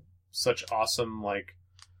 2 such awesome, like,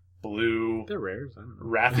 blue They're rares. I don't know.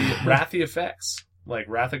 wrathy effects. Like,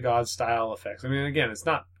 Wrath of God style effects. I mean, again, it's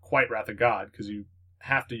not quite Wrath of God because you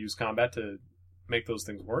have to use combat to make those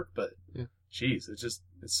things work, but yeah. Geez, it's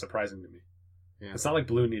surprising to me. Yeah. It's not like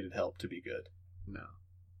blue needed help to be good. No.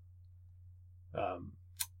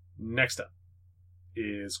 Next up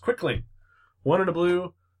is Quickling. 1 and a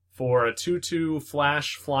blue for a 2/2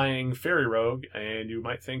 flash flying fairy rogue, and you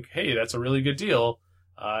might think, hey, that's a really good deal.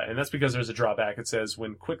 And that's because there's a drawback. It says,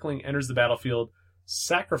 when Quickling enters the battlefield,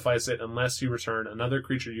 sacrifice it unless you return another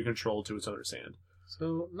creature you control to its owner's hand.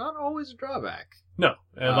 So, not always a drawback. No,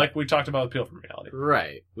 like we talked about with Peel from Reality.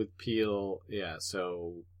 Right. With Peel, yeah,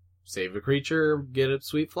 so save a creature, get a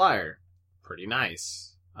sweet flyer. Pretty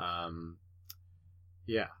nice.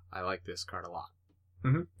 Yeah, I like this card a lot.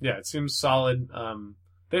 Mm-hmm. Yeah, it seems solid.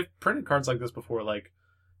 They've printed cards like this before, like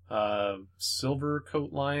Silver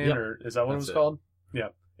Coat Lion, Yep. or is that what That's it was it. called? Yeah.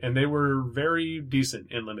 And they were very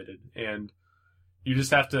decent in Limited, and you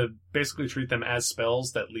just have to basically treat them as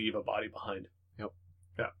spells that leave a body behind. Yep.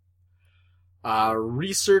 Yeah.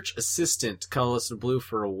 Research Assistant, colorless and blue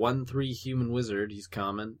for a 1/3 human wizard. He's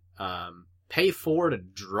common. Pay 4 to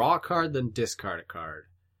draw a card, then discard a card.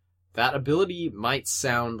 That ability might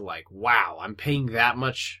sound like, wow, I'm paying that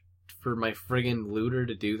much for my friggin' looter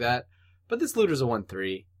to do that. But this looter's a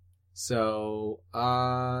 1/3. So,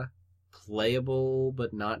 playable,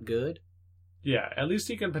 but not good. Yeah, at least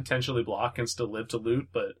he can potentially block and still live to loot,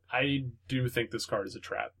 but I do think this card is a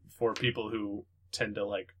trap for people who tend to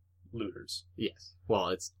like looters. Yes. Well,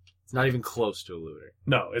 it's not even close to a looter.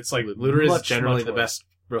 No, it's like Looter is much, generally much the worse.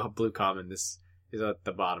 best blue common. This is at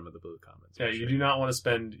the bottom of the blue commons. Yeah, you do not want to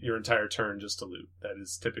spend your entire turn just to loot. That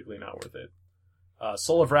is typically not worth it.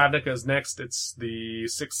 Soul of Ravnica is next. It's the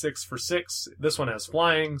 6/6 for 6. This one has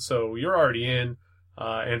flying, so you're already in.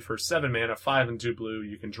 And for 7 mana, 5 and 2 blue,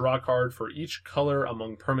 you can draw a card for each color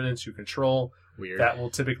among permanents you control. Weird. That will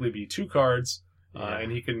typically be 2 cards. Yeah.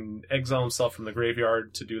 And he can exile himself from the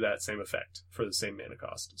graveyard to do that same effect for the same mana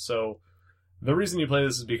cost. So the reason you play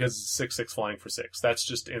this is because it's 6/6 flying for 6. That's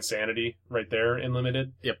just insanity right there in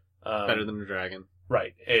Limited. Yep. Better than a dragon.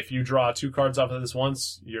 Right. If you draw 2 cards off of this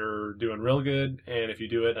once, you're doing real good. And if you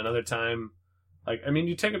do it another time,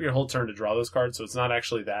 you take up your whole turn to draw those cards, so it's not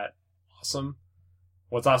actually that awesome.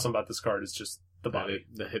 What's awesome about this card is just the body.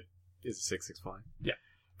 The hit is a 6/6 flying. Yeah.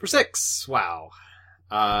 For 6, wow.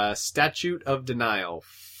 Statute of Denial.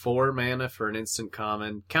 4 mana for an instant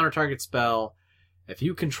common. Counter target spell. If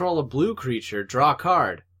you control a blue creature, draw a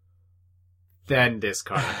card. Then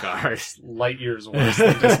discard a card. Light years worse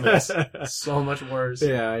than Dismiss. So much worse.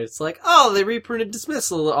 Yeah, it's like, oh, they reprinted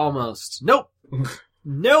Dismissal almost. Nope.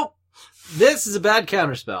 Nope. This is a bad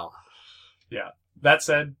counterspell. Yeah. That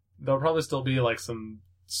said, there'll probably still be like some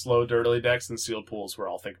slow, dirtily decks and sealed pools where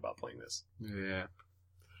I'll think about playing this. Yeah.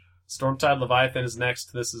 Stormtide Leviathan is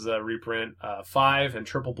next. This is a reprint. 5 and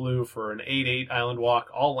triple blue for an 8/8 island walk.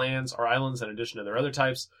 All lands are islands in addition to their other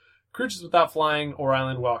types. Creatures without flying or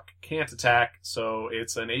island walk can't attack, so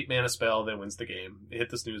it's an 8 mana spell that wins the game.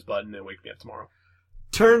 Hit the snooze button and wake me up tomorrow.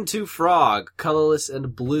 Turn 2 Frog, colorless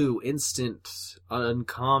and blue, instant,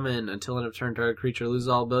 uncommon. Until end of turn, target creature loses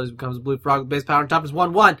all abilities, becomes a blue frog. Base power on top is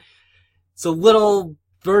 1/1. It's a little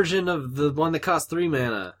version of the one that costs 3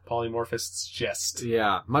 mana. Polymorphist's Jest.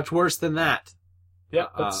 Yeah, much worse than that. Yeah,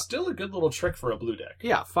 but still a good little trick for a blue deck.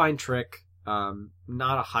 Yeah, fine trick.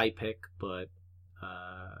 Not a high pick, but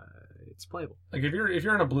it's playable. Like if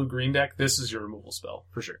you're in a blue-green deck, this is your removal spell.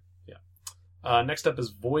 For sure. Next up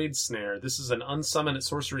is Void Snare. This is an unsummon at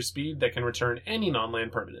sorcery speed that can return any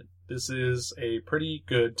non-land permanent. This is a pretty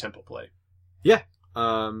good tempo play. Yeah.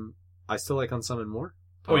 I still like unsummon more.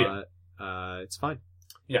 Oh, yeah. It's fine.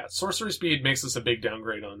 Yeah, sorcery speed makes this a big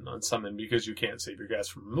downgrade on summon because you can't save your guys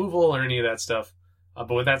from removal or any of that stuff.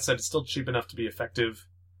 But with that said, it's still cheap enough to be effective.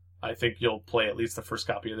 I think you'll play at least the first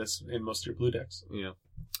copy of this in most of your blue decks. Yeah.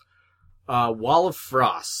 Wall of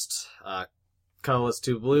Frost. Colorless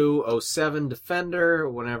 2 blue, 07 Defender.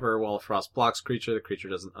 Whenever Wall of Frost blocks creature, the creature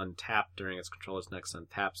doesn't untap during its controller's next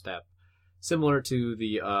untap step. Similar to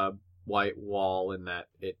the White Wall in that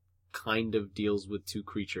it kind of deals with 2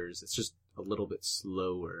 creatures. It's just a little bit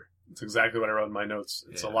slower. That's exactly what I wrote in my notes.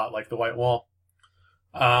 It's a lot like the White Wall.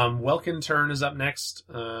 Welkin Turn is up next.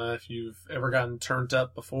 If you've ever gotten turned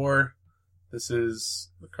up before, this is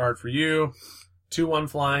the card for you. 2/1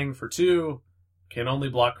 flying for 2. Can only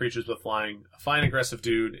block creatures with flying. A fine aggressive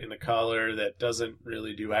dude in a color that doesn't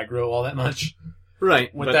really do aggro all that much.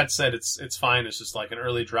 Right. With that said, it's fine. It's just like an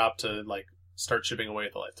early drop to like start chipping away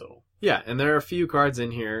at the life total. Yeah, and there are a few cards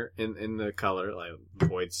in here in the color, like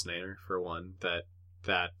Void Snare for one, that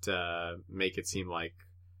make it seem like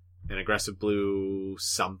an aggressive blue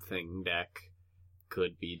something deck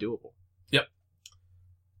could be doable. Yep.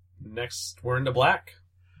 Next, we're into black.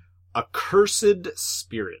 Accursed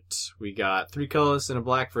Spirit. We got 3 colorless and a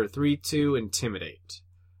black for a 3/2 Intimidate.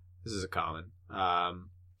 This is a common.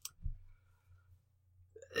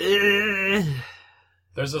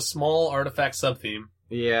 There's a small artifact sub-theme.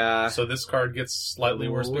 Yeah. So this card gets slightly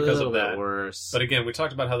worse because of that. Worse. But again, we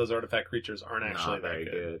talked about how those artifact creatures aren't actually Not very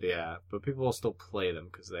that good. Yeah, but people will still play them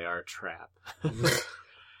because they are a trap.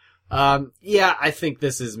 Yeah, I think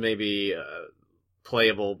this is maybe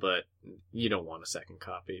playable, but you don't want a second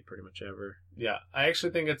copy pretty much ever. Yeah, I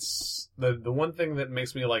actually think it's the one thing that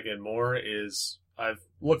makes me like it more is I've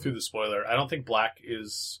looked through the spoiler. I don't think black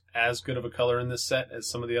is as good of a color in this set as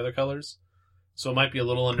some of the other colors. So it might be a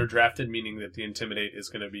little underdrafted, meaning that the Intimidate is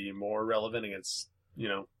going to be more relevant against,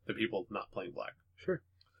 the people not playing black. Sure.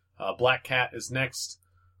 Black Cat is next.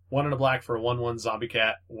 1 and a black for a 1/1 zombie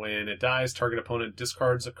cat. When it dies, target opponent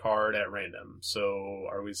discards a card at random. So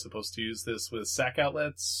are we supposed to use this with sack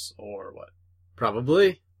outlets or what?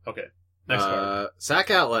 Probably. Okay. Next card.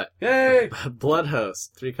 Sack Outlet. Yay! Blood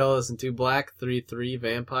Host. 3 colors and 2 black, 3/3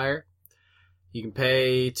 vampire. You can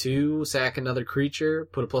pay 2, sack another creature,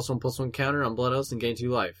 put a +1/+1 counter on Blood Host, and gain 2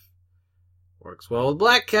 life. Works well with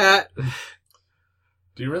Black Cat.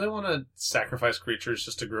 Do you really want to sacrifice creatures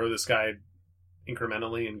just to grow this guy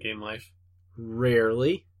incrementally and gain life?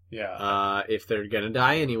 Rarely. Yeah. If they're gonna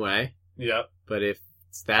die anyway. Yep. But if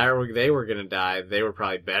they were gonna die, they were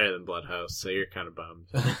probably better than Blood Host, so you're kind of bummed.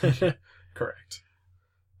 Correct.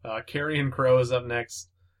 Carrion Crow is up next.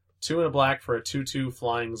 2 and a black for a 2/2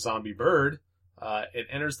 flying zombie bird. It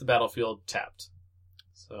enters the battlefield tapped.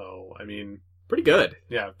 So, I mean... Pretty good.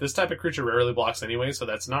 Yeah, this type of creature rarely blocks anyway, so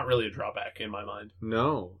that's not really a drawback in my mind.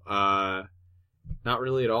 No. Not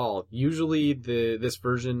really at all. Usually this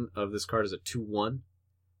version of this card is a 2/1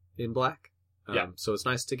 in black. Yeah. So it's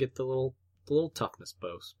nice to get the little toughness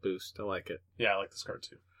boost. I like it. Yeah, I like this card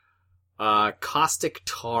too. Caustic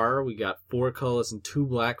Tar. We got 4 colorless and 2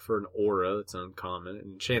 black for an aura. That's uncommon. It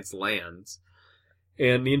enchants lands.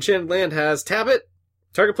 And the enchanted land has tap it.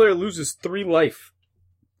 Target player loses 3 life.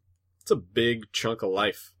 It's a big chunk of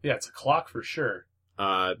life. Yeah, it's a clock for sure.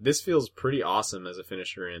 This feels pretty awesome as a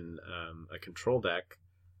finisher in a control deck.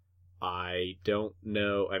 I don't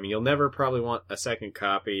know. I mean, you'll never probably want a second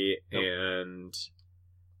copy, Nope. and...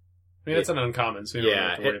 I mean, it's an uncommon, so you don't really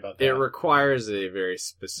have to worry about that. It requires a very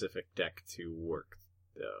specific deck to work,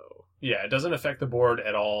 though. Yeah, it doesn't affect the board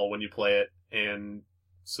at all when you play it, and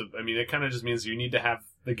so, I mean, it kind of just means you need to have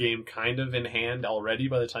the game kind of in hand already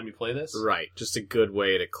by the time you play this. Right, just a good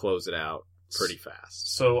way to close it out pretty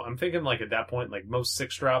fast. So I'm thinking, like, at that point, like, most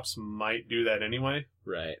 6-drops might do that anyway.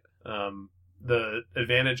 Right. The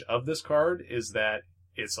advantage of this card is that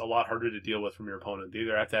it's a lot harder to deal with from your opponent. They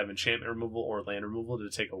either have to have enchantment removal or land removal to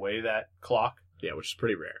take away that clock. Yeah, which is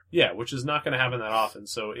pretty rare. Yeah, which is not going to happen that often.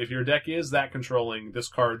 So if your deck is that controlling, this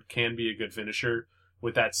card can be a good finisher.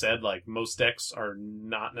 With that said, like, most decks are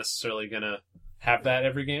not necessarily going to have that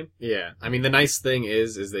every game. Yeah. I mean, the nice thing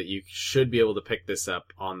is that you should be able to pick this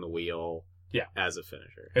up on the wheel as a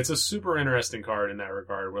finisher. It's a super interesting card in that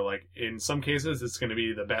regard, where, like, in some cases, it's going to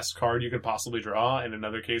be the best card you could possibly draw, and in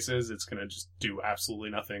other cases, it's going to just do absolutely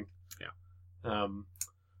nothing. Yeah.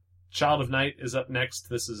 Child of Night is up next.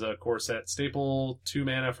 This is a core set staple, 2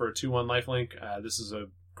 mana for a 2/1 lifelink. This is a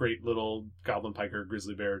great little Goblin Piker,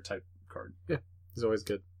 Grizzly Bear type card. Yeah, it's always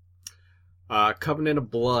good. Covenant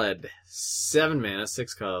of Blood, 7 mana,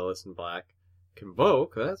 6 colorless and black.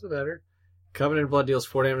 Convoke, that's better. Covenant of Blood deals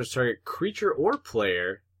 4 damage to target creature or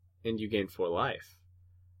player, and you gain 4 life.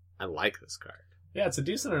 I like this card. Yeah, it's a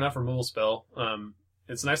decent enough removal spell.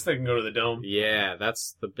 It's nice that it can go to the dome. Yeah,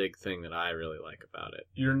 that's the big thing that I really like about it.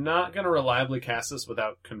 You're not going to reliably cast this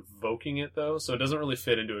without convoking it, though, so it doesn't really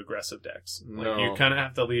fit into aggressive decks. No. Like, you kind of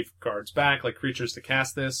have to leave cards back, like creatures, to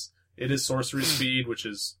cast this. It is sorcery speed, which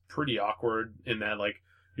is pretty awkward in that, like,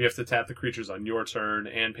 you have to tap the creatures on your turn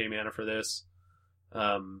and pay mana for this.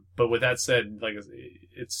 But with that said, like,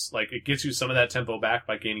 it's like it gets you some of that tempo back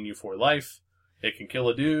by gaining you 4 life. It can kill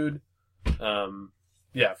a dude.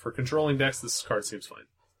 Yeah, for controlling decks, this card seems fine.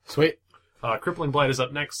 Sweet. Crippling Blight is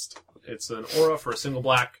up next. It's an aura for a single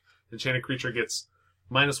black. Enchanted creature gets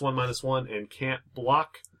 -1/-1 and can't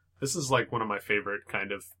block. This is like one of my favorite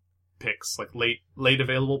kind of picks, like late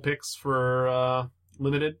available picks for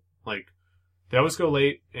limited. Like, they always go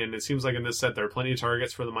late, and it seems like in this set there are plenty of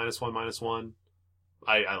targets for the -1/-1.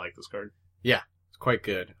 I like this card. Yeah, it's quite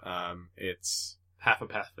good. It's half a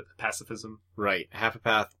pacifism. Right, half a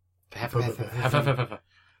path. God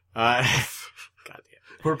damn.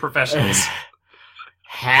 We're professionals.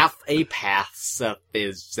 Half a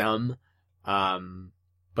pacifism.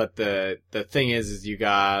 But the thing is you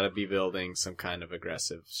gotta be building some kind of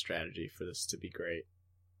aggressive strategy for this to be great.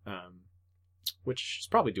 Which is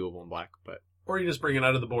probably doable in black, but... Or you just bring it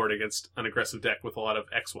out of the board against an aggressive deck with a lot of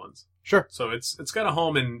X1s. Sure. So it's got a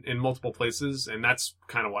home in multiple places, and that's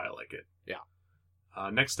kind of why I like it. Yeah.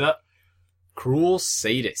 Next up, Cruel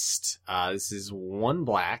Sadist. This is 1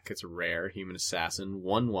 black. It's a rare human assassin.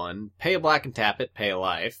 1/1. Pay a black and tap it. Pay a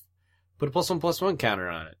life. Put a +1/+1 counter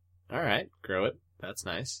on it. Alright. Grow it. That's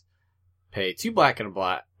nice. Pay 2 black and a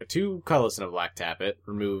black, 2 colorless and a black, tap it.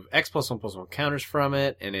 Remove X +1/+1 counters from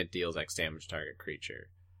it, and it deals X damage to target creature.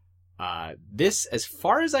 This, as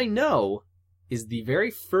far as I know, is the very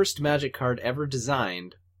first Magic card ever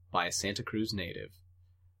designed by a Santa Cruz native.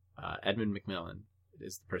 Edmund McMillan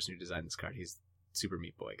is the person who designed this card. He's Super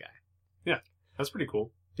Meat Boy guy. Yeah, that's pretty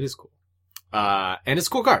cool. It is cool. And it's a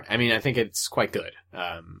cool card. I mean, I think it's quite good.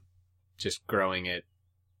 Just growing it.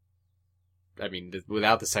 I mean,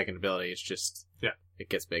 without the second ability, it's just... Yeah. It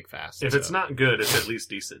gets big fast. If it's not good, it's at least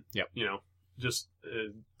decent. Yep. You know, just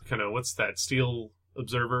kind of, what's that? Steel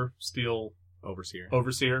Observer? Steel... Overseer?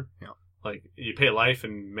 Yeah. Like, you pay life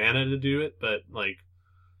and mana to do it, but, like,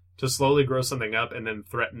 to slowly grow something up and then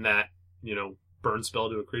threaten that, you know, burn spell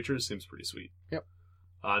to a creature seems pretty sweet. Yep.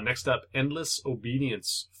 Next up, Endless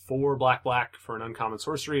Obedience. 4 black for an uncommon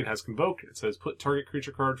sorcery. It has Convoke. It says put target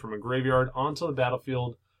creature card from a graveyard onto the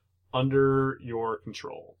battlefield under your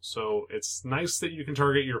control. So it's nice that you can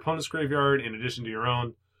target your opponent's graveyard in addition to your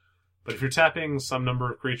own. But if you're tapping some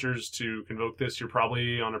number of creatures to convoke this, you're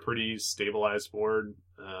probably on a pretty stabilized board.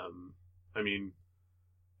 I mean,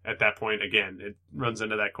 at that point, again, it runs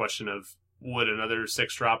into that question of, would another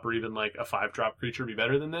 6-drop or even like a 5-drop creature be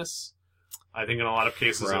better than this? I think in a lot of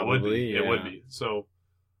cases Probably, it would be. yeah. It would be. So,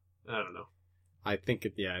 I don't know. I think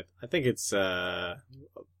it's, I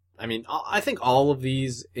mean, I think all of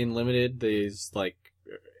these in limited, these like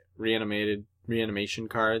reanimation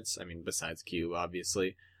cards, I mean, besides Q,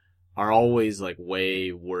 obviously, are always like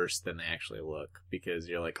way worse than they actually look, because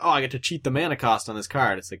you're like, oh, I get to cheat the mana cost on this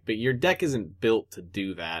card. It's like, but your deck isn't built to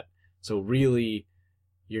do that. So really,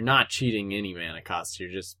 you're not cheating any mana costs.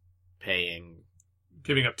 You're just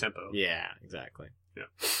giving up tempo. Yeah, exactly.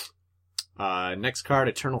 Yeah. Next card,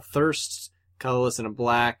 Eternal Thirst, colorless and a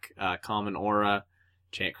black, common aura,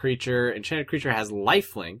 enchanted creature has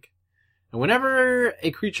lifelink, and whenever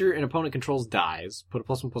a creature an opponent controls dies, put a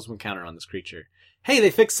 +1/+1 counter on this creature. Hey,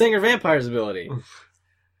 they fixed Singer Vampire's ability.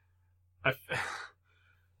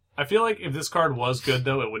 I feel like if this card was good,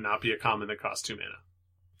 though, it would not be a common that costs 2 mana.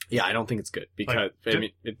 Yeah, I don't think it's good, because I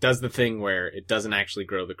mean, it does the thing where it doesn't actually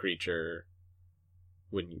grow the creature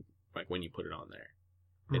when you put it on there.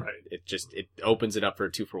 Right. It opens it up for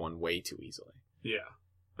a 2-for-1 way too easily. Yeah.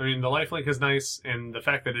 I mean, the lifelink is nice, and the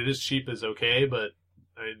fact that it is cheap is okay, but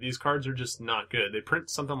these cards are just not good. They print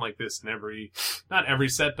something like this in not every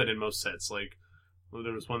set, but in most sets. Like,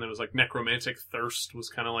 there was one that was like Necromantic Thirst was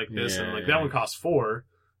kind of like this, and like that one cost 4,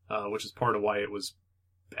 which is part of why it was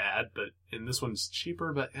bad, but and this one's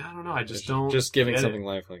cheaper, but I don't know. I just don't. Just giving get something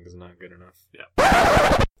lifelink is not good enough.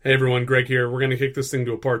 Yeah. Hey everyone, Greg here. We're going to kick this thing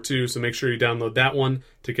to a part 2, so make sure you download that one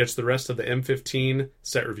to catch the rest of the M15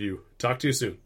 set review. Talk to you soon.